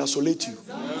disgraces you, then he isolates you.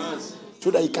 Yes.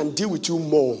 So that he can deal with you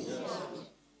more. Yes.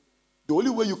 The only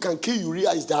way you can kill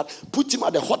Uriah is that put him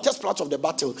at the hottest part of the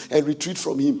battle and retreat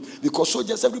from him. Because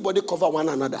soldiers, everybody cover one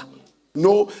another.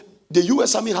 No, the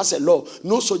U.S. Army has a law.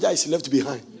 No soldier is left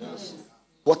behind. Yes.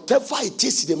 Whatever it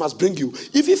is, they must bring you.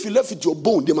 Even if you left with your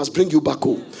bone, they must bring you back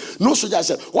home. No soldier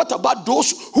said, what about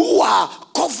those who are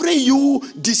covering you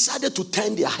decided to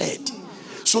turn their head?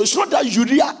 So it's not that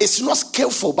Uriah is not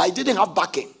skillful, but he didn't have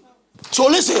backing. So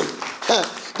listen,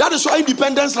 that is why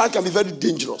independence life can be very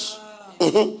dangerous.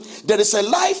 There is a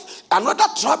life, another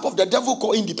tribe of the devil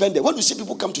called independent. When you see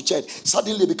people come to church,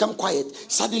 suddenly they become quiet.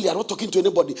 Suddenly they are not talking to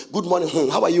anybody. Good morning,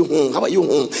 how are you? How are you?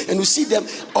 And you see them,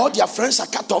 all their friends are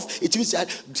cut off. It means that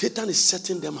Satan is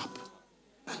setting them up.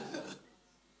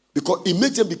 Because it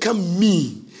makes them become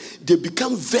mean. They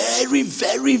become very,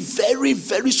 very, very,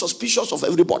 very suspicious of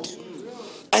everybody.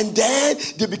 And then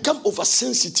they become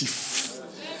oversensitive.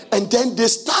 And then they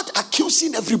start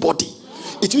accusing everybody.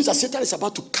 It means that Satan is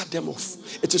about to cut them off.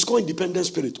 It is called independent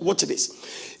spirit. Watch this.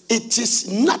 It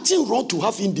is nothing wrong to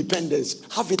have independence.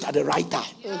 Have it at the right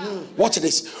time. Watch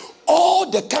this. All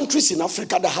the countries in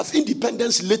Africa that have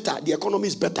independence later, the economy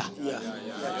is better.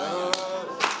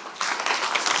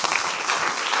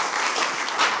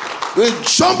 We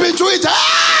jump into it.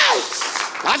 Hey!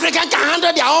 Africa can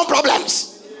handle their own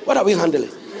problems. What are we handling?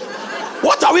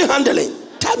 What are we handling?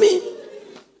 Tell me.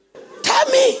 Tell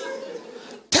me.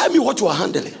 Tell me what you are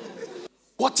handling.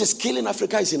 What is killing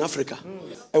Africa is in Africa.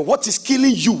 And what is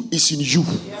killing you is in you.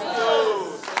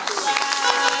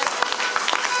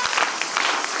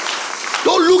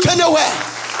 Don't look anywhere.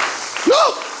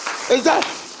 No. Is that?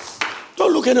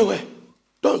 Don't look anywhere.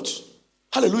 Don't.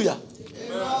 Hallelujah.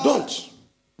 Don't.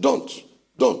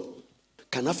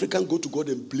 Can African go to God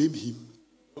and blame him?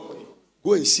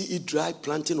 Go and see it dry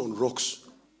planting on rocks.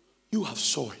 You have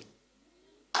soil.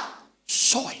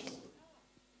 Soil.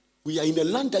 We are in a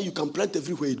land that you can plant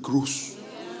everywhere it grows.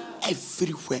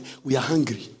 Everywhere. We are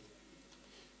hungry.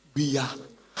 We are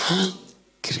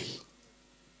hungry.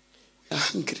 We are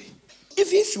hungry.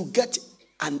 If you get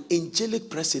an angelic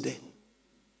president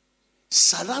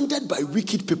surrounded by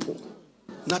wicked people,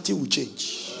 nothing will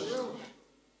change.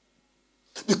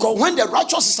 Because when the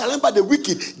righteous is surrounded by the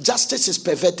wicked, justice is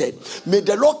perverted. May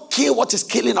the Lord kill what is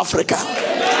killing Africa.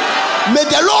 May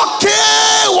the Lord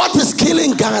kill what is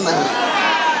killing Ghana.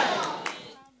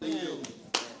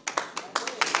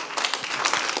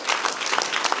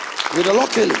 May the Lord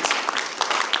kill it.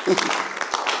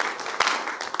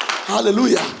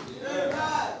 Hallelujah.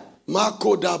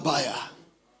 Marco Dabaya.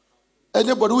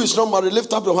 Anybody who is not married,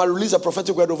 lift up your hand, release a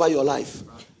prophetic word over your life.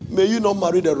 May you not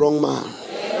marry the wrong man.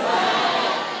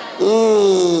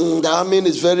 The amen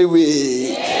is very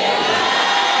weak.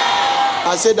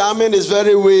 I said the amen is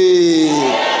very weak.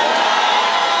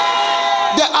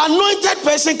 The anointed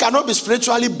person cannot be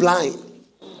spiritually blind.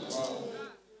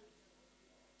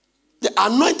 The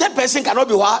anointed person cannot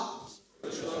be what?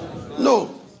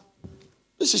 No.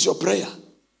 This is your prayer.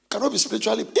 Cannot be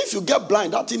spiritually. If you get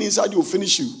blind, that thing inside you will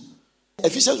finish you.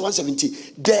 Ephesians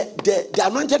 1:17. The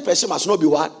anointed person must not be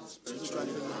what?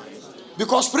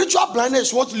 Because spiritual blindness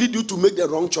is what lead you to make the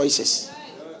wrong choices.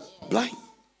 Blind.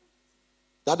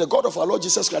 That the God of our Lord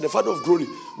Jesus Christ, the Father of glory,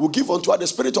 will give unto us the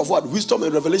spirit of what? Wisdom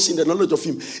and revelation, the knowledge of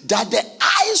him. That the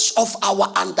eyes of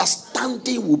our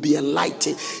understanding will be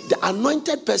enlightened. The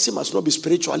anointed person must not be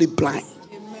spiritually blind.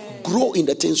 Amen. Grow in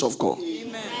the things of God.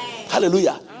 Amen.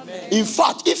 Hallelujah. Amen. In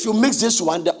fact, if you mix this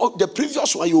one, the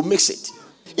previous one, you mix it.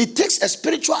 It takes a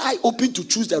spiritual eye open to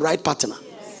choose the right partner.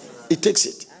 It takes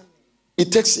it. It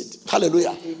takes it.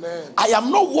 Hallelujah. Amen. I am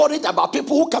not worried about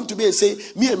people who come to me and say,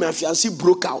 me and my fiancé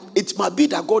broke out. It might be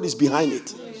that God is behind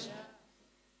it.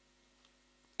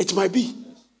 It might be.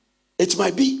 It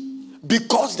might be.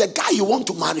 Because the guy you want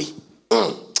to marry,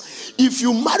 if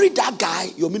you marry that guy,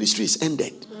 your ministry is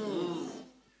ended.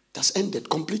 That's ended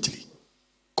completely.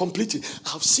 Completely.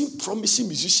 I've seen promising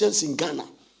musicians in Ghana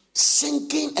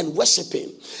singing and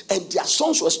worshiping, and their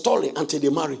songs were stolen until they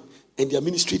marry, and their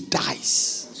ministry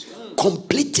dies.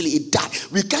 Completely it died.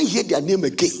 We can't hear their name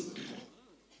again.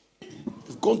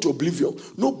 gone to oblivion.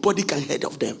 Nobody can hear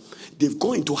of them. They've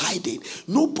gone into hiding.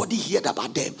 Nobody heard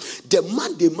about them. The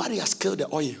man they marry has killed the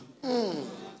oil.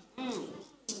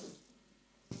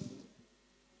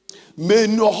 May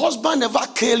your husband never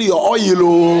kill your oil.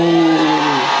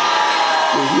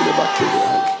 May he never kill your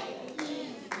oil.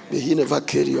 May he never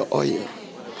kill your oil.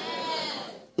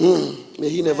 May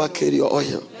he never kill your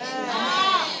oil.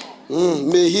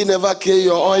 May he never kill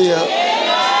your oil.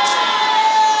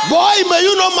 Boy, may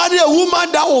you not marry a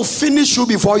woman that will finish you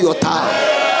before your time.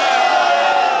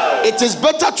 It is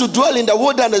better to dwell in the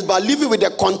wilderness by living with a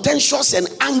contentious and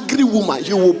angry woman.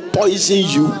 He will poison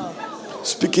you.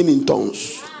 Speaking in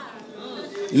tongues.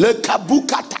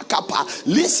 Lekabuka takapa.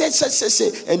 Listen,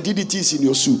 and DDT in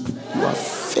your soup. You are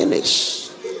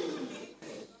finished.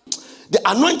 The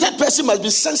anointed person must be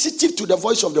sensitive to the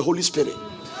voice of the Holy Spirit.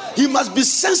 He must be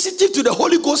sensitive to the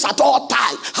Holy Ghost at all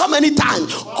times. How many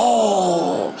times?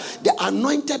 Oh, the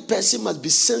anointed person must be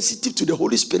sensitive to the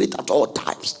Holy Spirit at all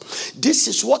times. This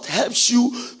is what helps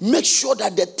you make sure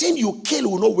that the thing you kill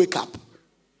will not wake up.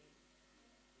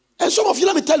 And some of you,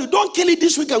 let me tell you, don't kill it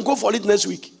this week and go for it next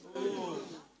week.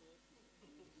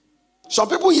 Some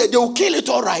people here, they will kill it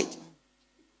all right.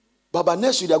 But by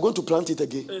next week, they are going to plant it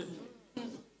again.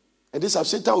 And this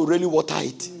Satan will really water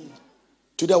it.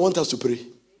 Today, I want us to pray.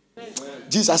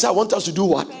 Jesus said, I want us to do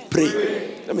what?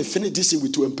 Pray. Let me finish this thing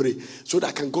with you and pray so that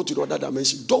I can go to the other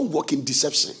dimension. Don't walk in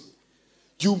deception.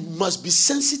 You must be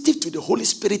sensitive to the Holy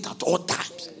Spirit at all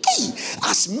times. Hey,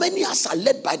 as many as are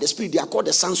led by the Spirit, they are called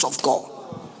the sons of God.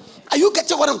 Are you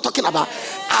getting what I'm talking about?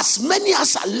 As many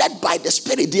as are led by the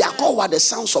Spirit, they are called what? The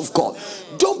sons of God.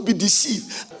 Don't be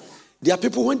deceived. There are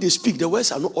people, when they speak, the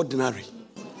words are not ordinary.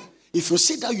 If you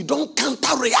say that you don't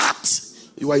counter-react,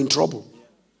 you are in trouble.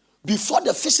 Before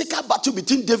the physical battle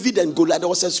between David and Goliath,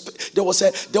 there was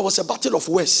a battle of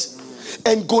words.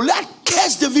 And Goliath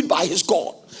cursed David by his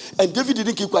God. And David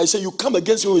didn't keep quiet. He said, you come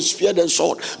against me with spear and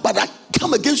sword, but I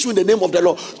come against you in the name of the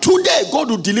Lord. Today, God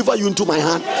will deliver you into my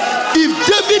hand. If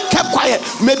David kept quiet,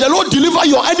 may the Lord deliver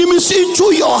your enemies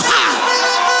into your hand.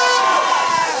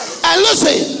 And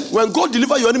listen, when God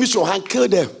delivers your enemies into your hand, kill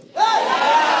them.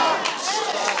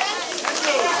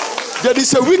 There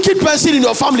is a wicked person in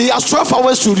your family. He has 12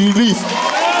 hours to relieve.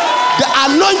 The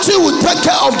anointing will take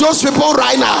care of those people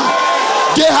right now.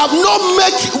 They have not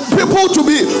made people to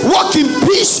be walk in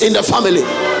peace in the family.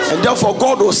 And therefore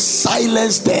God will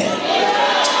silence them.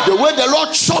 The way the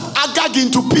Lord chopped Agag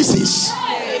into pieces.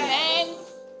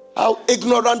 How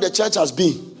ignorant the church has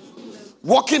been.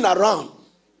 Walking around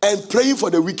and praying for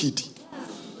the wicked.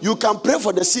 You can pray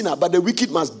for the sinner, but the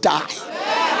wicked must die.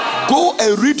 Go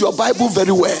and read your Bible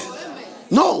very well.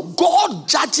 No, God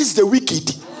judges the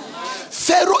wicked.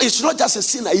 Pharaoh is not just a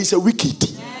sinner, he's a wicked.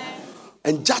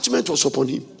 And judgment was upon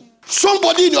him.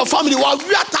 Somebody in your family, while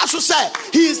we are to say,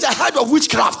 he is the head of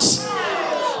witchcraft.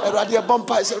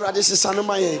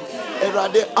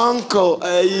 Uncle,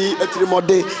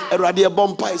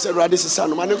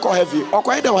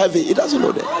 heavy. He doesn't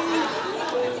know that.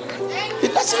 He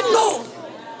doesn't know.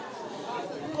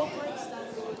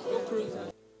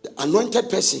 The anointed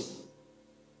person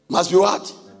must be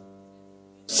what?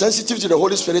 Sensitive to the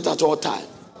Holy Spirit at all time.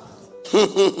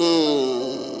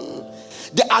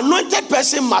 The anointed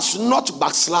person must not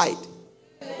backslide.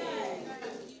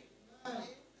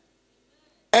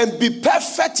 And be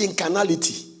perfect in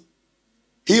carnality.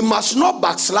 He must not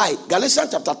backslide.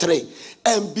 Galatians chapter 3.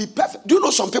 And be perfect. Do you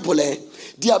know some people, they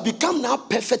have become now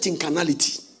perfect in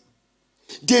carnality.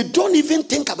 They don't even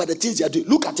think about the things they are doing.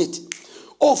 Look at it.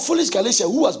 Oh, foolish Galatians,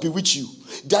 who has bewitched you,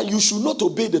 that you should not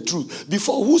obey the truth,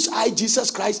 before whose eye Jesus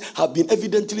Christ have been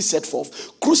evidently set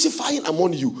forth, crucifying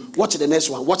among you. Watch the next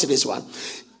one. Watch this one.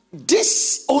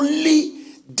 This only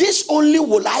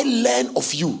will I learn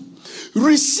of you.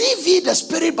 Receive ye the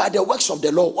Spirit by the works of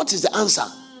the law. What is the answer?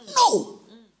 No.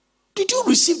 Did you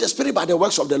receive the Spirit by the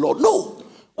works of the Lord? No.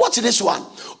 What's this one?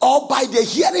 Or by the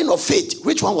hearing of faith.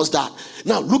 Which one was that?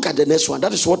 Now look at the next one.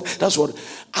 That's what.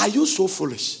 Are you so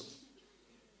foolish?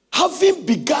 Having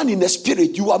begun in the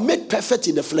spirit, you are made perfect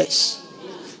in the flesh.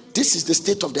 This is the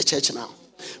state of the church now.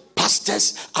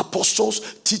 Pastors,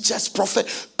 apostles, teachers,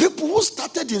 prophets, people who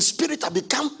started in spirit have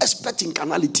become expert in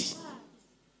carnality.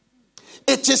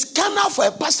 It is carnal for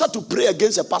a pastor to pray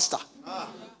against a pastor.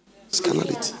 It's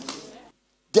carnality.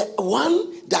 The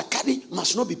one that carry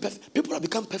must not be perfect. People have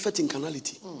become perfect in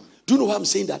carnality. Do you know why I'm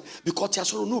saying that? Because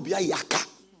Tiasoro no be a yaka.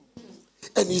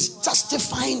 And he's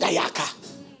justifying the yaka.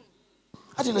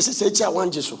 I didn't say one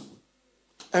Jesus.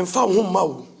 And found whom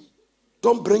mau.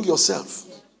 Don't bring yourself.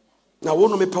 Now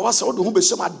one me power all the who be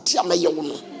some dear me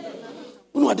yono.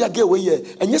 Uno adia get away here.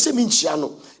 And yes, I mean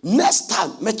chiano. Next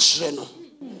time me cheno.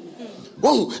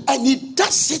 Whoa. And he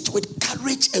does it with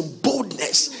courage and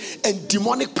boldness and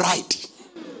demonic pride.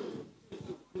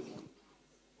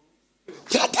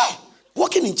 They are there,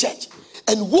 working in church.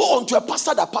 And woe unto a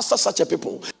pastor that pastors such a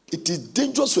people. It is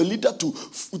dangerous for a leader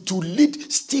to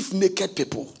lead stiff-naked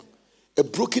people. A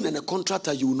broken and a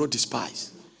contractor you will not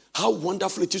despise. How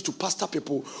wonderful it is to pastor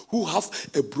people who have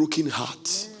a broken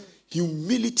heart.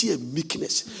 Humility and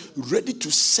meekness. Ready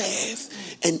to serve.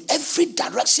 And every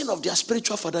direction of their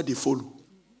spiritual father they follow.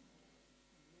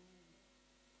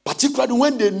 Particularly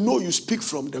when they know you speak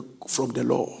from the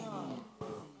Lord.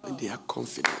 And they have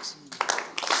confidence.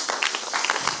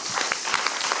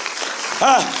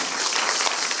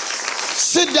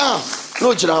 Sit down.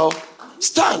 No, General.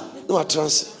 Stand. No, I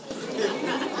trance.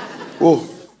 Oh,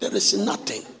 there is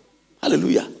nothing.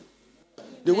 Hallelujah.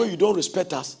 The way you don't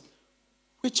respect us,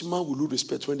 which man will you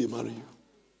respect when they marry you?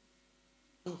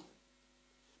 No.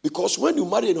 Because when you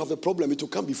marry and have a problem, it will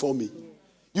come before me.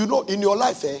 You know, in your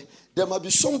life, there must be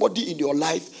somebody in your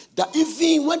life that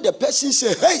even when the person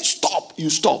says, hey, stop, you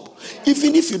stop.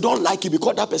 Even if you don't like it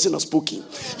because that person has spoken.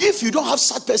 If you don't have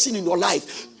such person in your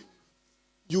life,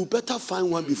 you better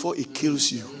find one before it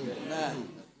kills you.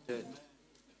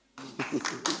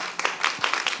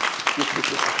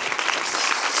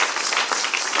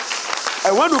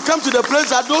 And when you come to the place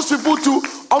that those people too,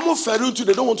 almost fell into,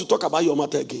 they don't want to talk about your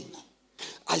matter again.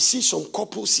 I see some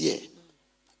couples here.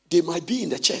 They might be in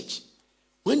the church.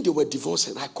 When they were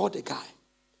divorcing, I called the guy.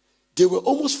 They were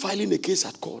almost filing a case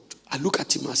at court. I look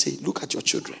at him, I say, look at your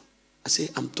children. I say,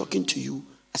 I'm talking to you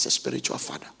as a spiritual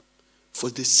father. For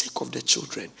the sake of the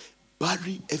children,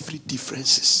 bury every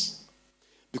differences.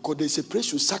 Because there's a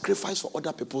price you sacrifice for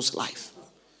other people's life.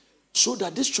 So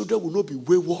that these children will not be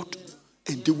wayward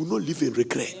and they will not live in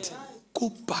regret. Go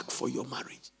back for your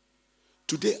marriage.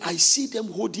 Today, I see them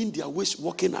holding their waist,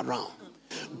 walking around.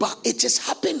 But it is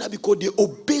happening because they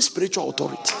obey spiritual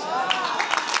authority.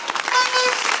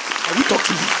 Are we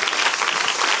talking?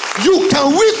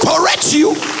 Can we correct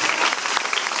you?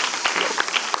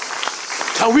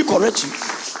 Can we correct you?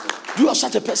 Do you have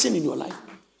such a person in your life?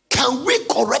 Can we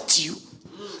correct you?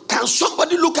 Can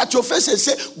somebody look at your face and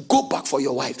say, go back for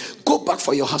your wife, go back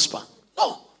for your husband?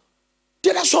 No.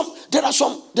 There are some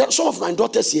of my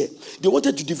daughters here. They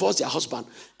wanted to divorce their husband.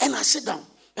 And I sit down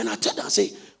and I tell them, I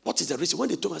say, what is the reason? When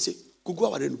they told me, I say,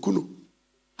 Kugu.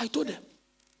 I told them.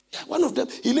 Yeah, one of them,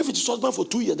 he lived with his husband for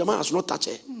 2 years. The man has not touched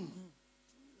her.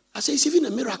 I say, it's even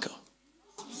a miracle.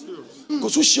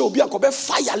 Because she will be a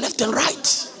fire left and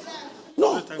right.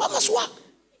 No, what must work?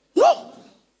 No.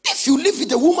 If you live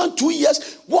with a woman 2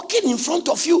 years, walking in front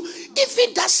of you,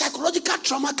 even that psychological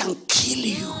trauma can kill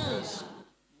you.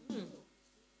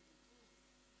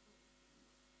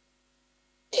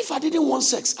 If I didn't want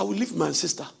sex, I would leave my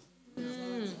sister.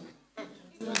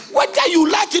 Whether you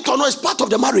like it or not, it's part of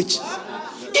the marriage.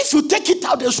 If you take it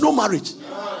out, there's no marriage.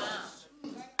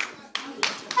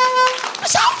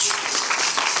 It's out.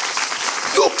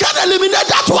 You can eliminate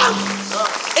that one.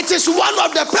 It is one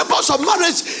of the purposes of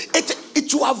marriage. It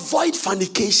to avoid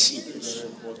fornication.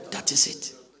 That is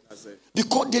it.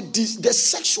 Because the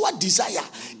sexual desire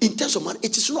in terms of marriage,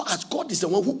 it is not as God is the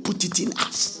one who put it in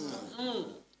us.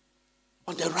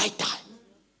 On the right time.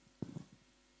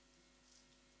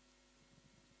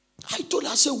 I told her,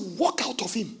 I said, walk out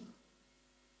of him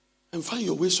and find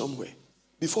your way somewhere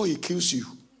before he kills you.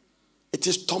 It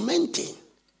is tormenting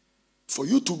for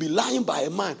you to be lying by a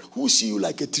man who see you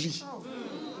like a tree.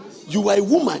 You are a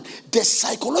woman. The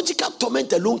psychological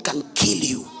torment alone can kill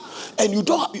you. And you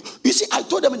don't. You see, I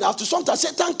told them enough to sometimes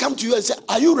Satan come to you and say,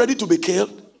 are you ready to be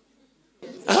killed?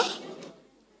 Huh?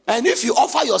 And if you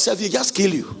offer yourself, he just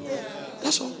kill you.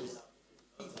 That's all.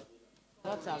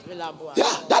 Available.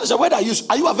 Yeah, that is the word I use.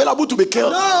 Are you available to be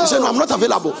killed? No. You say, no, I'm not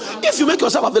available. If you make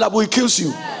yourself available, he kills you.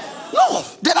 Yes. No,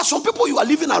 there are some people you are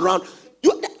living around.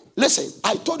 Listen,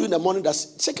 I told you in the morning that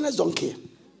sickness don't kill.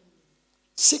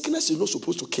 Sickness is not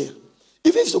supposed to kill.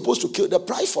 If it's supposed to kill, the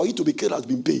price for it to be killed has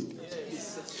been paid.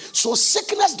 Yes. So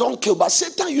sickness don't kill, but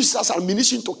Satan uses as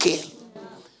ammunition to kill.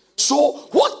 So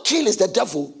what kill is the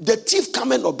devil? The thief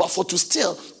coming about for to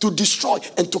steal, to destroy,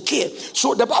 and to kill.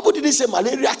 So the Bible didn't say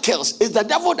malaria kills. It's the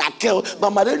devil that kills, but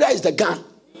malaria is the gun.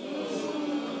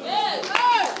 Yes.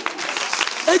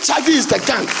 HIV is the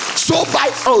gun. So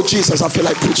oh Jesus, I feel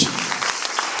like preaching.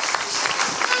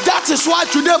 That is why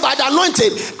today by the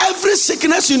anointing, every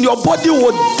sickness in your body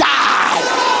will die.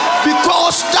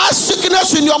 Because that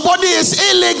sickness in your body is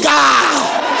illegal.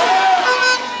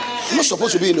 It's not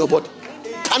supposed to be in your body.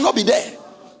 Cannot be there.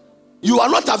 You are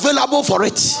not available for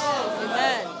it.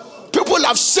 Amen. People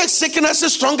have 6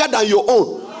 sicknesses stronger than your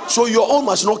own, so your own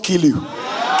must not kill you.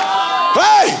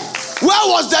 Hey, Where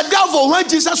was the devil when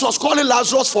Jesus was calling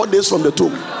Lazarus 4 days from the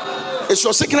tomb? Is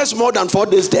your sickness more than 4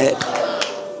 days dead?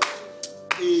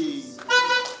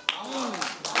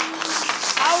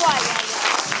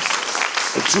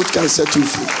 The truth can set you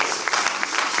free.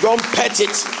 Don't pet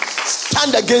it.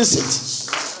 Stand against it.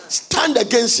 Stand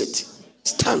against it.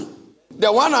 Stand.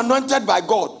 The one anointed by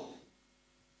God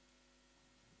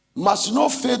must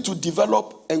not fail to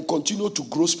develop and continue to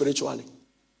grow spiritually.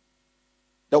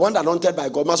 The one anointed by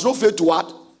God must not fail to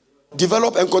what?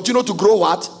 Develop and continue to grow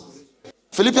what?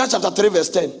 Philippians chapter 3 verse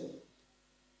 10.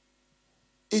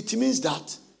 It means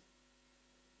that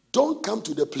don't come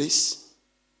to the place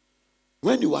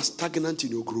when you are stagnant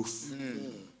in your growth.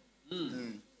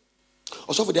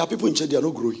 Also, there are people in church, they are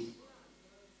not growing.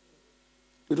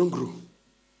 They don't grow.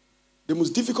 The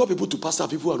most difficult people to pastor are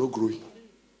people who are not growing.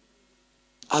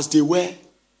 As they were,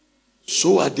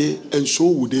 so are they, and so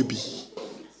would they be.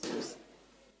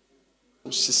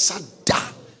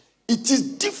 It is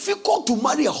difficult to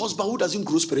marry a husband who doesn't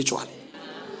grow spiritually.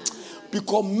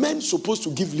 Because men are supposed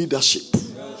to give leadership.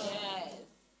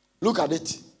 Look at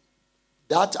it.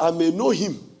 That I may know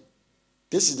him.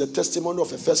 This is the testimony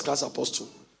of a first-class apostle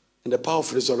in the power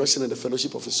of resurrection and the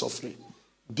fellowship of his suffering.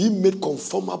 Be made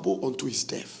conformable unto his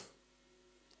death.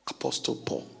 Apostle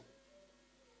Paul.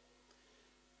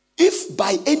 If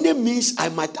by any means I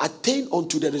might attain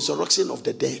unto the resurrection of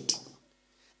the dead.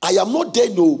 I am not there,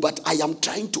 no, but I am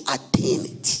trying to attain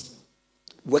it.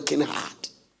 Working hard.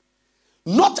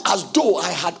 Not as though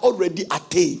I had already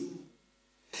attained.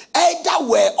 Either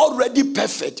were already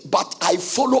perfect, but I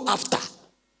follow after.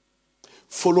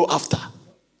 Follow after.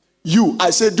 You, I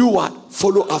say, do what?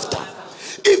 Follow after.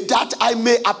 If that I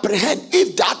may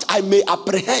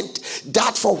apprehend,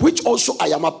 that for which also I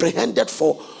am apprehended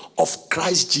for of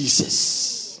Christ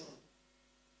Jesus.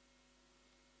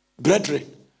 Brethren,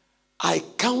 I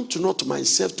count not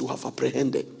myself to have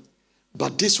apprehended,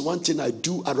 but this one thing I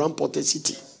do around Port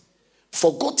City,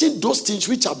 forgetting those things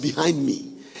which are behind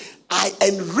me, I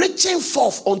am reaching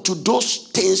forth unto those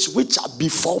things which are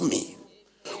before me.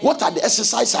 What are the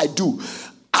exercises I do?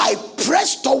 I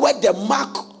press toward the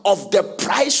mark of the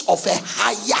price of a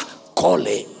higher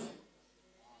calling.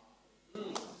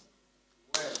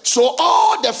 So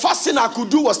all the fasting I could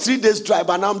do was 3 days dry,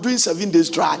 but now I'm doing 7 days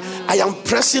dry. I am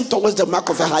pressing towards the mark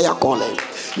of a higher calling.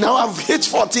 Now I've hit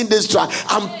 14 days dry.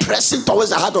 I'm pressing towards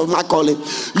the heart of my calling.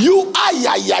 You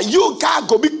can't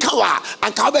go be kawa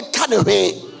and can't be kind.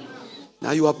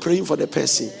 Now you are praying for the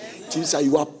person. It means that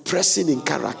you are pressing in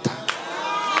character.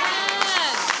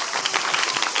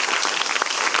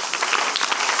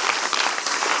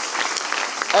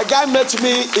 A guy met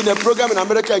me in a program in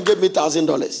America and gave me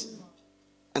 $1,000.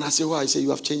 And I said, why? He said, you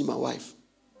have changed my wife.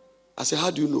 I said,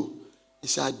 how do you know? He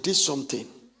said, I did something.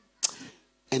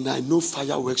 And I know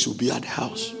fireworks will be at the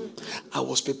house. I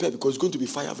was prepared because it's going to be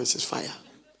fire versus fire.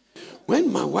 When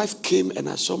my wife came and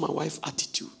I saw my wife's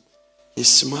attitude, he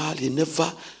smiled. He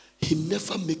never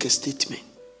make a statement.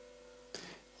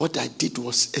 What I did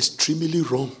was extremely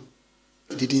wrong.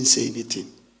 He didn't say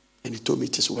anything. And he told me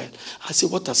it is well. I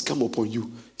said, what has come upon you?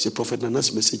 He said, Prophet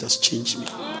Nana's message has changed me.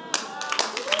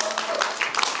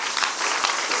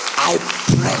 I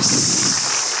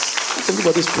press.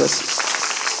 Everybody's pressing.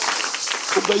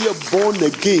 Over here, born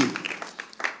again.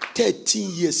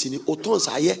 13 years in it. Your tongues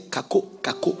are here. Kako.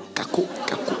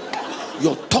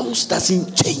 Your tongues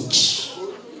doesn't change.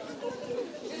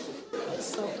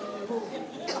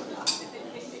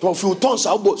 Few tongues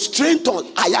are strange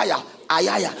tongues. Ayaya.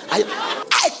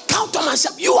 I count on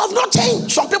myself. You have not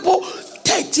changed. Some people,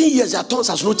 13 years, their tongues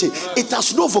has not changed. It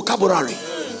has no vocabulary.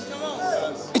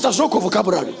 It has no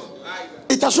vocabulary.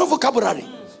 It has no vocabulary.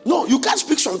 No, you can't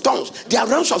speak some tongues. There are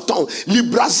realms of tongues.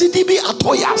 Librazidibi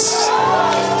atoyas.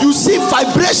 You see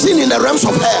vibration in the realms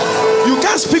of air. You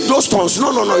can't speak those tongues.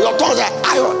 No. Your tongues are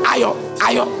ayo.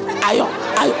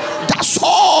 That's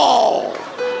all.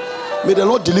 May the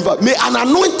Lord deliver. May an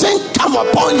anointing come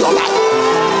upon your life.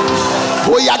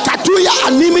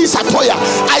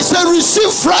 I say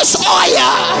receive fresh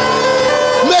oil.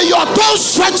 May your tongues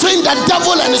strengthen the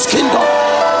devil and his kingdom.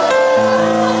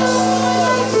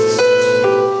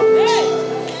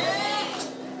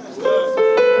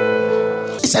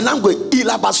 And I'm going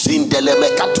ilabasindele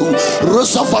mekatu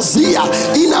rosofazia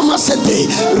inamasete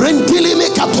rendili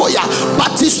mekatoya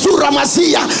batistura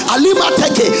mazia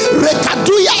alimateke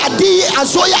rekaduya adi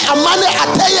azoya amane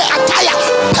ateye akaya.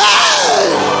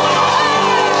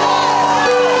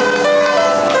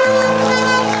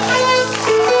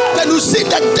 Then you see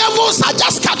the devils are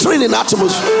just scattering in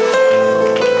atmosphere.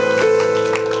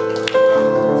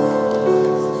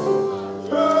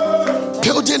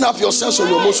 Building up yourselves on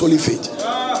your most holy faith.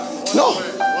 No.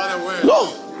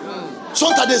 No.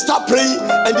 Sometimes they start praying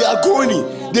and they are groaning.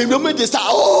 The moment they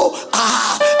start, no.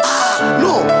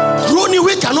 Groaning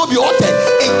we cannot be altered.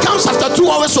 It comes after 2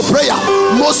 hours of prayer.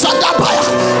 Mosadabaya,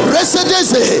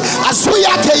 Resedeze,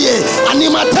 Azuyakeye,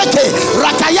 Animateke,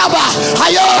 Rakayaba,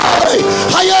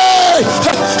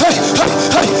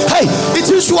 hey.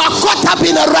 It is you are caught up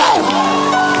in a realm.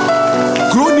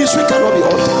 Groanings we cannot be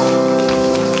altered.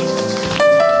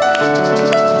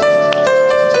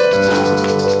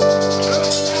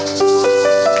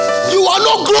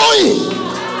 Growing.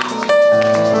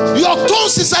 Your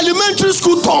tongues is elementary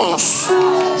school tongues.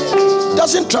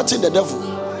 Doesn't threaten the devil.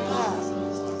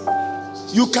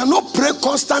 You cannot pray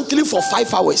constantly for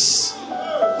 5 hours.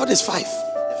 What is 5?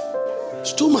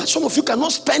 It's too much. Some of you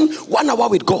cannot spend 1 hour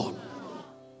with God.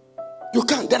 You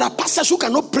can't. There are pastors who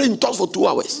cannot pray in tongues for 2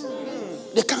 hours.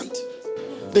 They can't.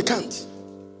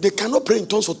 They cannot pray in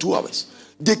tongues for 2 hours.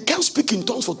 They can't speak in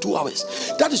tongues for 2 hours.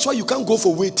 That is why you can't go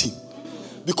for waiting.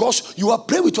 Because you are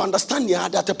praying with your understanding,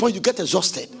 and at a point you get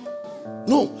exhausted.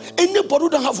 No, anybody who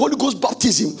don't have Holy Ghost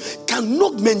baptism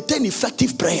cannot maintain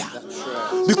effective prayer.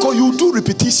 Because you do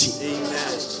repetition.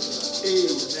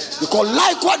 Because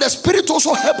likewise the Spirit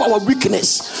also help our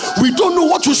weakness. We don't know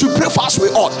what we should pray for as we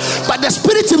ought, but the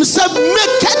Spirit himself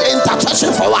make an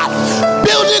intercession for us.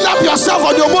 Building up yourself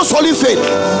on your most holy faith,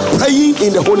 praying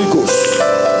in the Holy Ghost.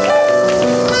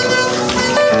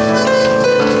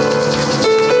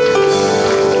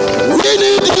 We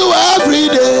need you every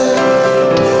day.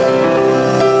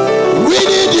 We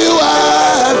need you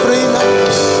every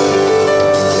night.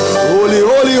 Holy,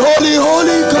 holy, holy,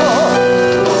 holy God,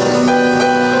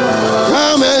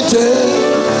 come and take.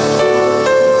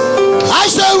 I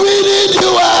said we need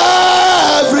you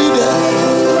every day.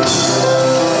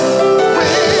 We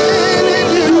need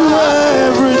you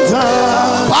every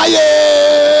time.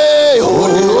 Aye,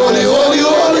 holy, holy, holy,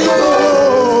 holy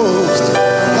Ghost,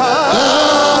 come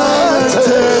and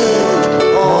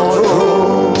take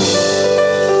control.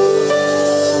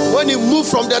 When you move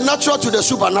from the natural to the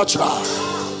supernatural,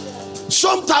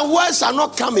 sometimes words are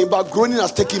not coming, but groaning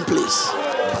has taken place.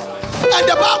 And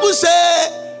the Bible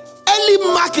says,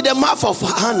 Eli marked the mouth of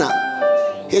Hannah.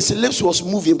 His lips was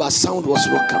moving, but sound was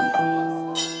not coming.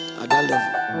 At that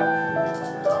level.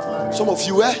 Some of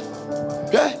you,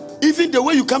 even the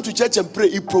way you come to church and pray,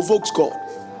 it provokes God.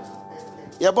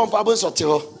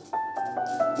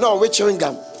 No, we're chewing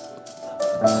gum.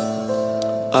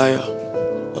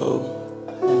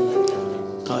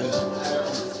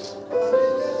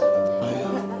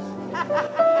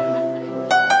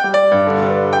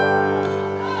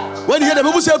 When you hear the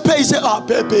people say pay, you say,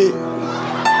 pay.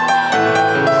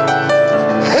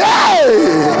 Hey!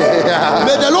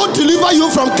 May the Lord deliver you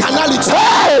from carnality.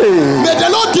 Hey! May the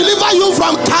Lord deliver you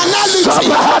from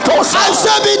carnality. I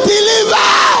shall be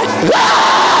delivered.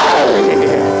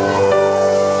 Hey!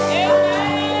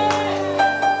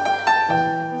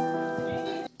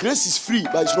 Grace is free,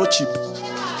 but it's not cheap.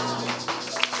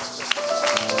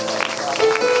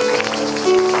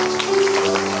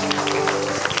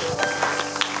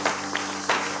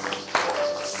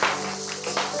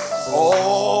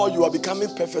 You are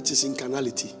becoming perfect is in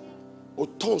carnality. Or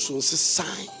tongues is a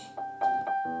sign.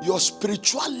 Your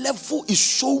spiritual level is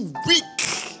so weak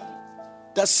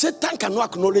that Satan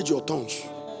cannot acknowledge your tongues.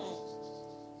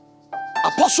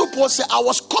 Apostle Paul said, I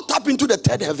was caught up into the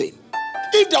third heaven.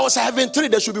 If there was a heaven 3,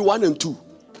 there should be 1 and 2.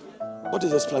 What is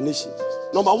the explanation?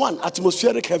 Number 1,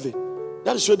 atmospheric heaven.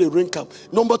 That is where the rain comes.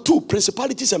 Number 2,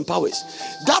 principalities and powers.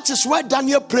 That is where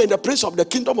Daniel prayed. The prince of the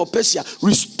kingdom of Persia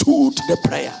restored the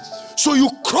prayer. So you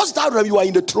cross that realm, you are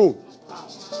in the throne.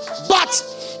 But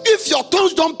if your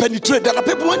tongues don't penetrate, there are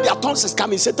people when their tongues is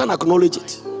coming, Satan acknowledge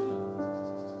it.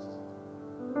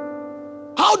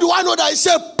 How do I know that? He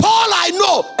said, Paul I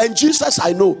know, and Jesus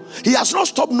I know. He has not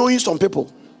stopped knowing some people.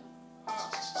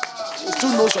 He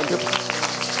still knows some people.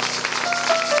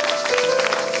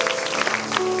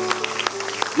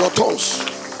 Your tongues.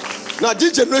 Now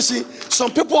this generation,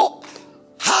 some people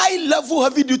high level,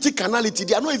 heavy duty carnality,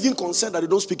 they are not even concerned that they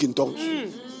don't speak in tongues.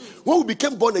 When we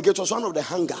became born again, it was one of the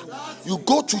hunger. You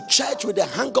go to church with the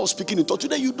hunger of speaking in tongues.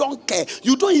 Today you don't care.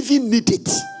 You don't even need it.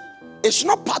 It's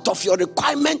not part of your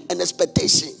requirement and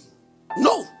expectation.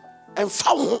 No. And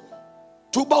found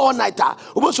Tuba all nighter.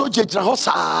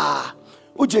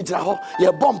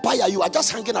 You are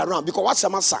just hanging around because what's a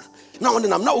massa? Now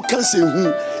I'm now can't say who.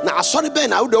 Now I saw the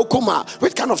ben I would come.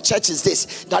 What kind of church is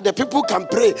this? That the people can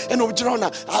pray and I want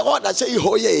to say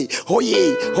hoye.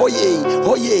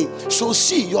 So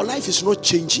see, your life is not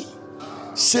changing.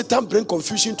 Satan bring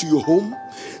confusion to your home.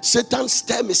 Satan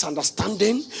stir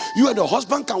misunderstanding. You and the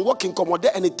husband can walk in commode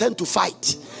and it tend to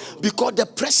fight because the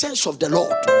presence of the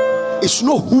Lord It's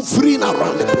no hoovering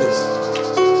around the place.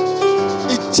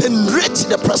 It generates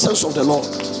the presence of the Lord.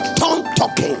 Tongue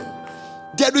talking.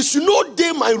 There is no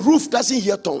day my roof doesn't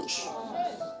hear tongues.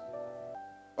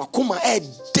 Akuma a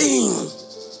ding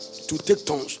to take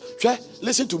tongues.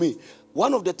 Listen to me.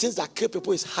 One of the things that kill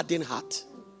people is hardened heart.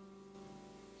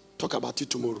 Talk about it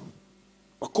tomorrow.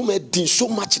 Akuma a ding so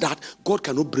much that God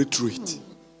cannot break through it.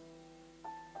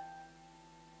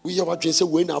 We are what you say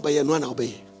when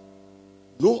obey.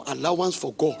 No allowance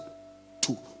for God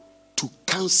to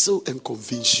cancel and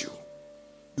convince you.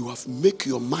 You have make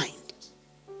your mind.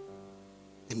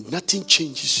 And nothing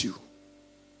changes you.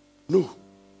 No.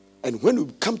 And when you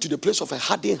come to the place of a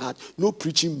hardened heart, no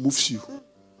preaching moves you.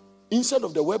 Instead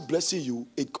of the word blessing you,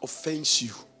 it offends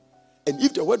you. And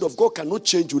if the word of God cannot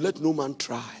change you, let no man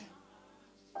try.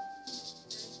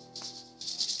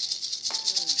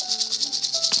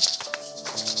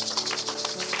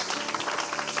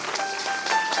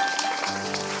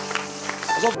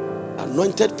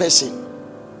 Anointed person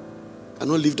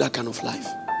cannot live that kind of life.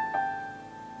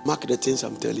 Mark the things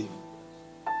I'm telling you.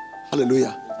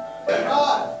 Hallelujah.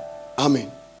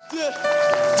 Amen.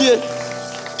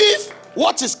 If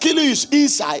what is killing you is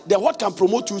inside, then what can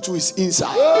promote you to is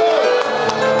inside.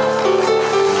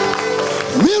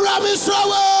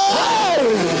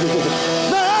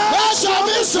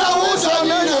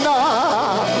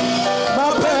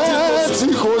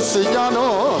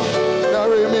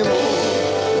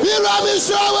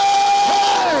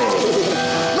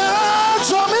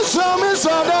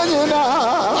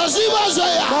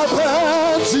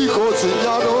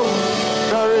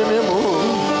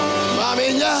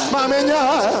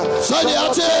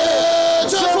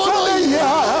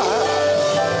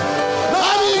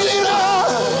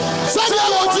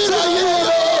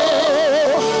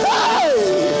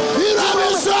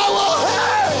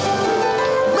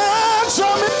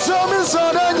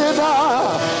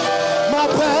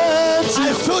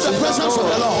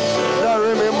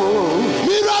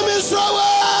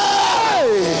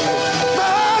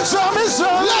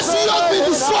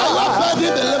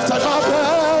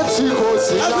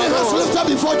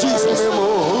 Before Jesus,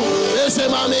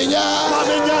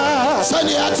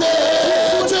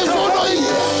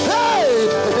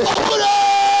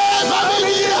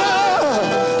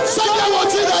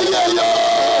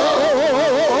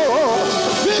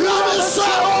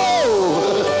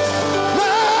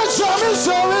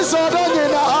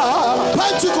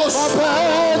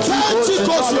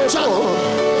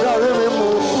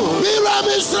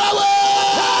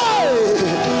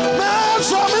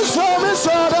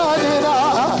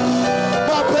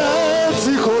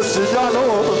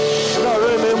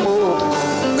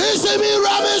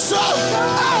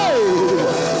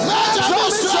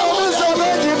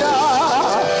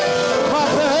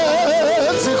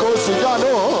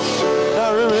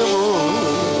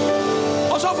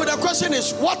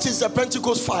 what is the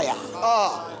Pentecost fire?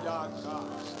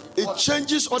 It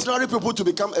changes ordinary people to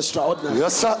become extraordinary.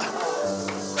 Yes, sir.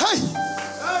 Hey,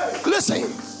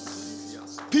 listen.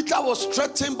 Peter was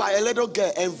threatened by a little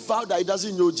girl and vowed that he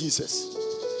doesn't know Jesus.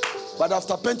 But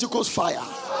after Pentecost fire,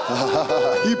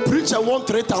 he preached and won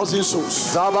 3,000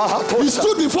 souls. He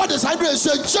stood before the Sanhedrin and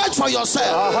said, "Judge for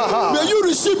yourself. May you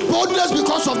receive boldness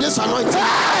because of this anointing.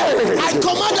 I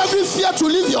command every fear to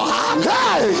leave your heart.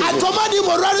 I command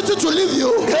immorality to leave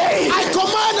you. I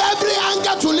command every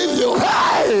anger to leave you.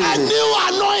 A new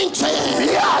anointing."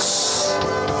 Yes.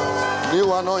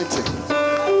 New anointing.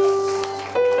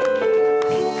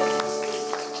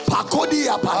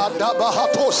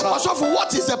 So for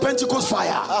what is the Pentecost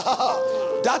fire?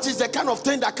 That is the kind of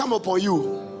thing that come upon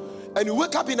you. And you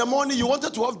wake up in the morning, you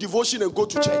wanted to have devotion and go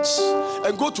to church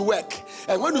and go to work.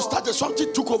 And when you started,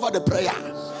 something took over the prayer.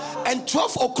 And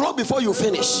 12 o'clock before you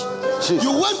finish,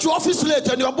 you went to office late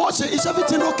and your boss said, "Is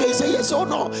everything okay?" He said, "Yes." "Oh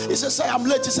no." He said, "Say I'm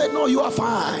late." He said, "No, you are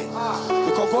fine."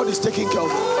 Because God is taking care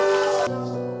of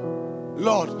you.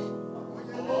 Lord,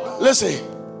 listen.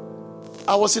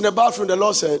 I was in the bathroom, the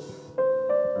Lord said,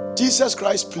 "Jesus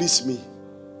Christ pleased me.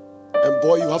 And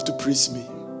boy, you have to praise me."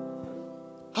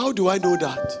 How do I know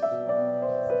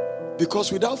that?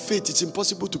 Because without faith, it's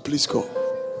impossible to please God.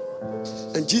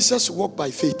 And Jesus walked by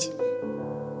faith.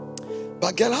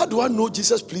 But girl, how do I know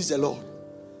Jesus pleased the Lord?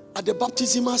 At the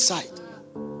baptismal side,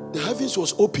 the heavens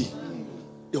was open.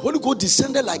 The Holy Ghost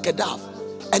descended like a dove.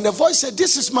 And the voice said,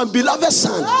 "This is my beloved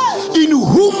Son, in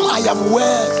whom I am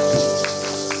well."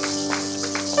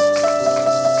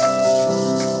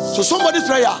 So somebody's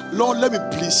prayer, "Lord, let me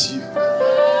please you."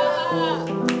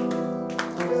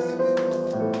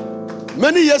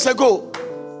 Many years ago,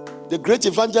 the great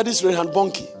evangelist Reinhard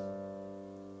Bonnke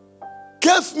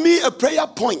gave me a prayer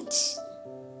point.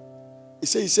 He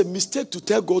said it's a mistake to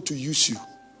tell God to use you.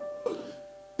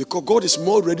 Because God is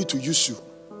more ready to use you.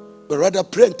 But rather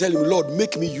pray and tell him, Lord,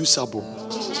 make me usable.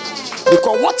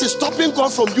 Because what is stopping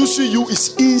God from using you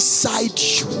is inside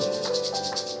you.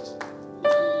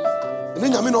 And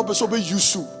then I mean, also be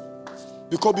use you.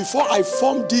 Because before I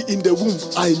formed thee in the womb,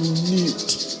 I knew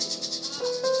it.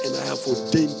 And I have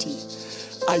ordained thee.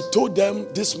 I told them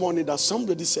this morning that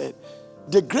somebody said,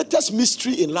 the greatest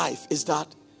mystery in life is that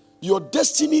your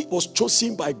destiny was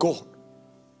chosen by God,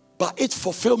 but its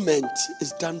fulfillment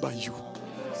is done by you.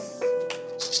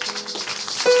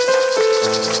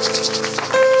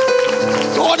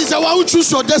 God is the one who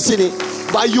chooses your destiny,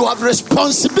 but you have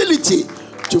responsibility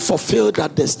to fulfill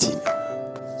that destiny.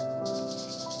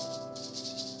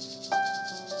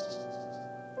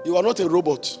 You are not a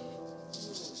robot.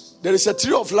 There is a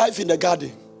tree of life in the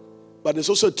garden, but there's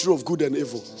also a tree of good and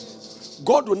evil.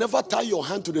 God will never tie your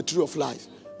hand to the tree of life.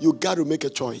 You got to make a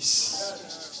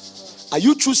choice. Are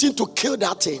you choosing to kill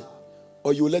that thing,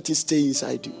 or you let it stay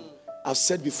inside you? I've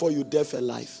said before, you death and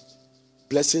life,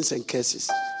 blessings and curses,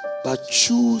 but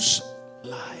choose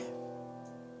life.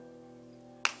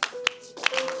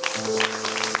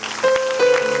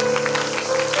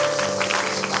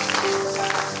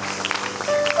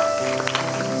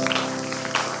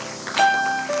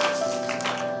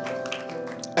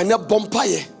 And a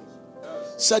bonfire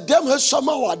said, them has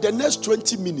somehow the next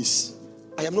 20 minutes.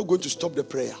 I am not going to stop the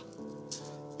prayer.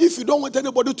 If you don't want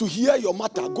anybody to hear your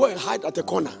matter, go and hide at the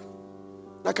corner.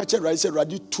 Nakache Rai said,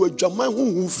 Radi to a Jaman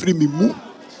who free me moo.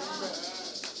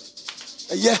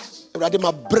 Yeah, Radi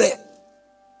my bread.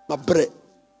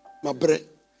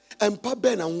 And pa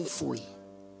ben and fool.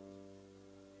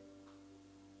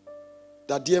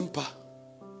 That diempa,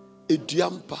 a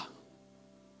diampa,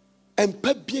 and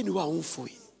pa bien you are unfoy.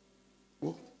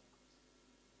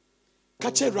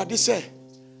 Kache Radi say,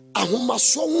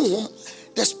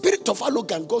 the spirit of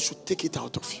arrogance, God should take it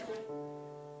out of you.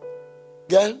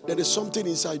 Girl, there is something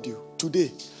inside you.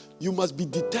 Today, you must be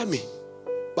determined.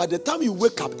 By the time you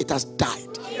wake up, it has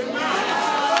died.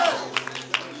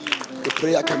 The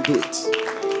prayer can do it.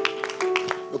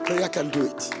 The prayer can do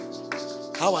it.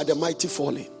 How are the mighty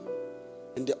falling?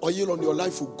 And the oil on your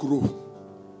life will grow.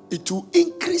 It will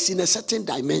increase in a certain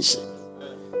dimension.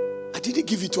 I didn't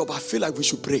give it up. I feel like we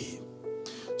should pray.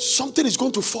 Something is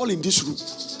going to fall in this room.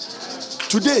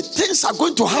 Today, things are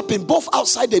going to happen both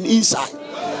outside and inside.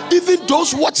 Even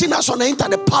those watching us on the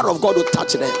internet, the power of God will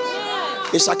touch them.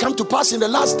 It shall come to pass in the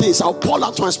last days, I'll pour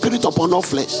out my spirit upon all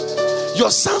flesh. Your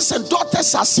sons and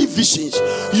daughters shall see visions.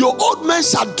 Your old men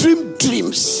shall dream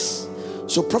dreams.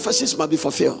 So prophecies must be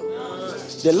fulfilled.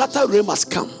 The latter rain must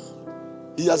come.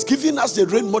 He has given us the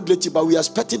rain moderately, but we are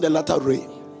expecting the latter rain.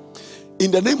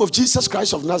 In the name of Jesus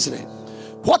Christ of Nazareth,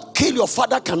 what killed your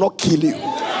father cannot kill you.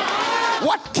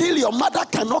 What killed your mother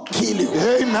cannot kill you.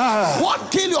 Amen.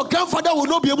 What killed your grandfather will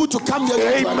not be able to come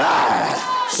here. Amen.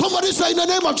 Somebody say, in the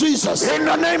name of Jesus. In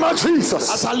the name of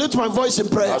Jesus. As I lift my voice in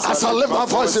prayer. As I lift my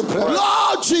voice in prayer.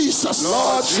 Lord Jesus.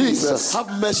 Lord Jesus. Have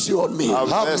mercy on me.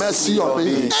 Have mercy on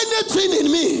me. Anything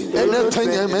in me.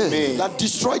 Anything in me. That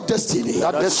destroys destiny.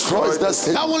 That destroys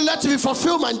destiny. That will let me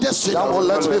fulfill my destiny. That will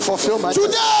let me fulfill my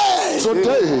destiny.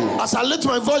 Today. As I lift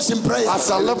my voice in prayer.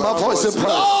 As I lift my voice in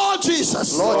prayer. Lord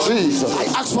Jesus. Lord Jesus. I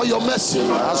ask for your mercy.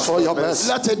 Ask for your mercy.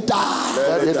 Let it die.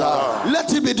 Let it die.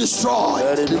 Let it be destroyed.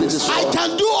 Let it be destroyed. I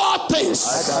can do all things.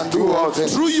 I can do all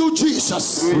things through you,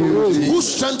 Jesus, who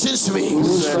strengthens me.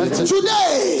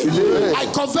 Today, I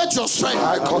convert your strength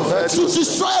to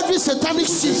destroy every satanic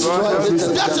seed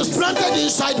that is planted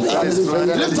inside me.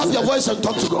 Lift up your voice and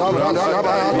talk to God.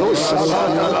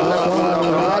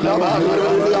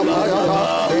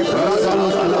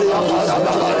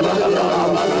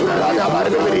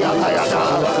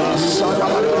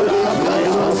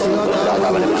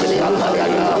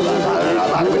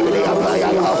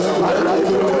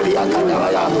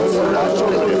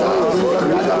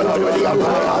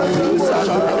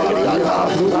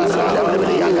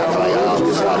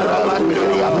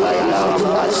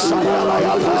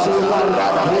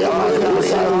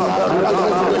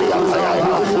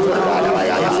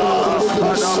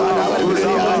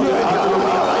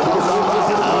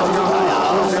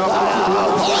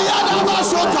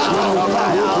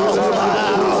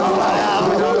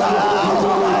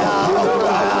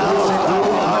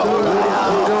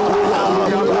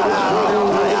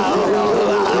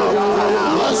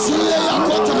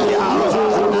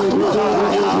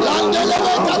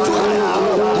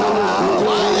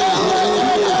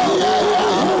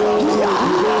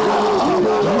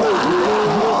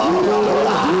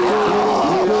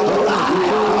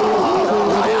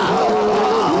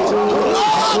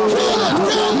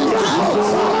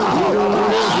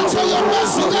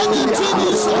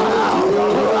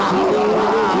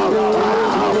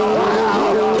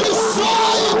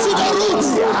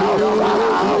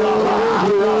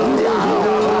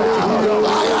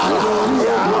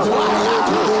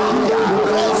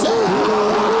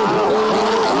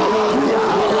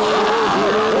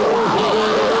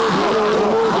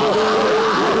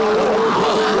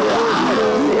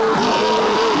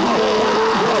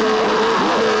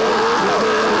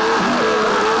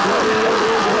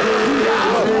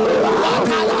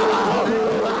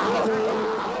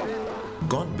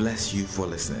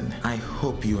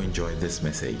 hope you enjoyed this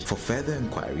message. For further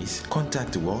inquiries,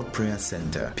 contact the World Prayer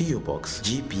Center, PO Box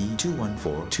GP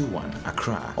 21421,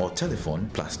 Accra, or telephone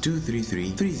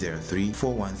 +233 303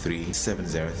 413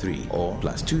 703 or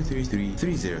 +233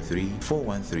 303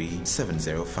 413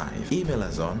 705. Email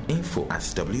us on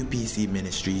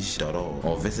info@wpcministries.org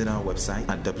or visit our website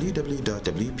at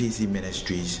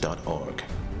www.wpcministries.org.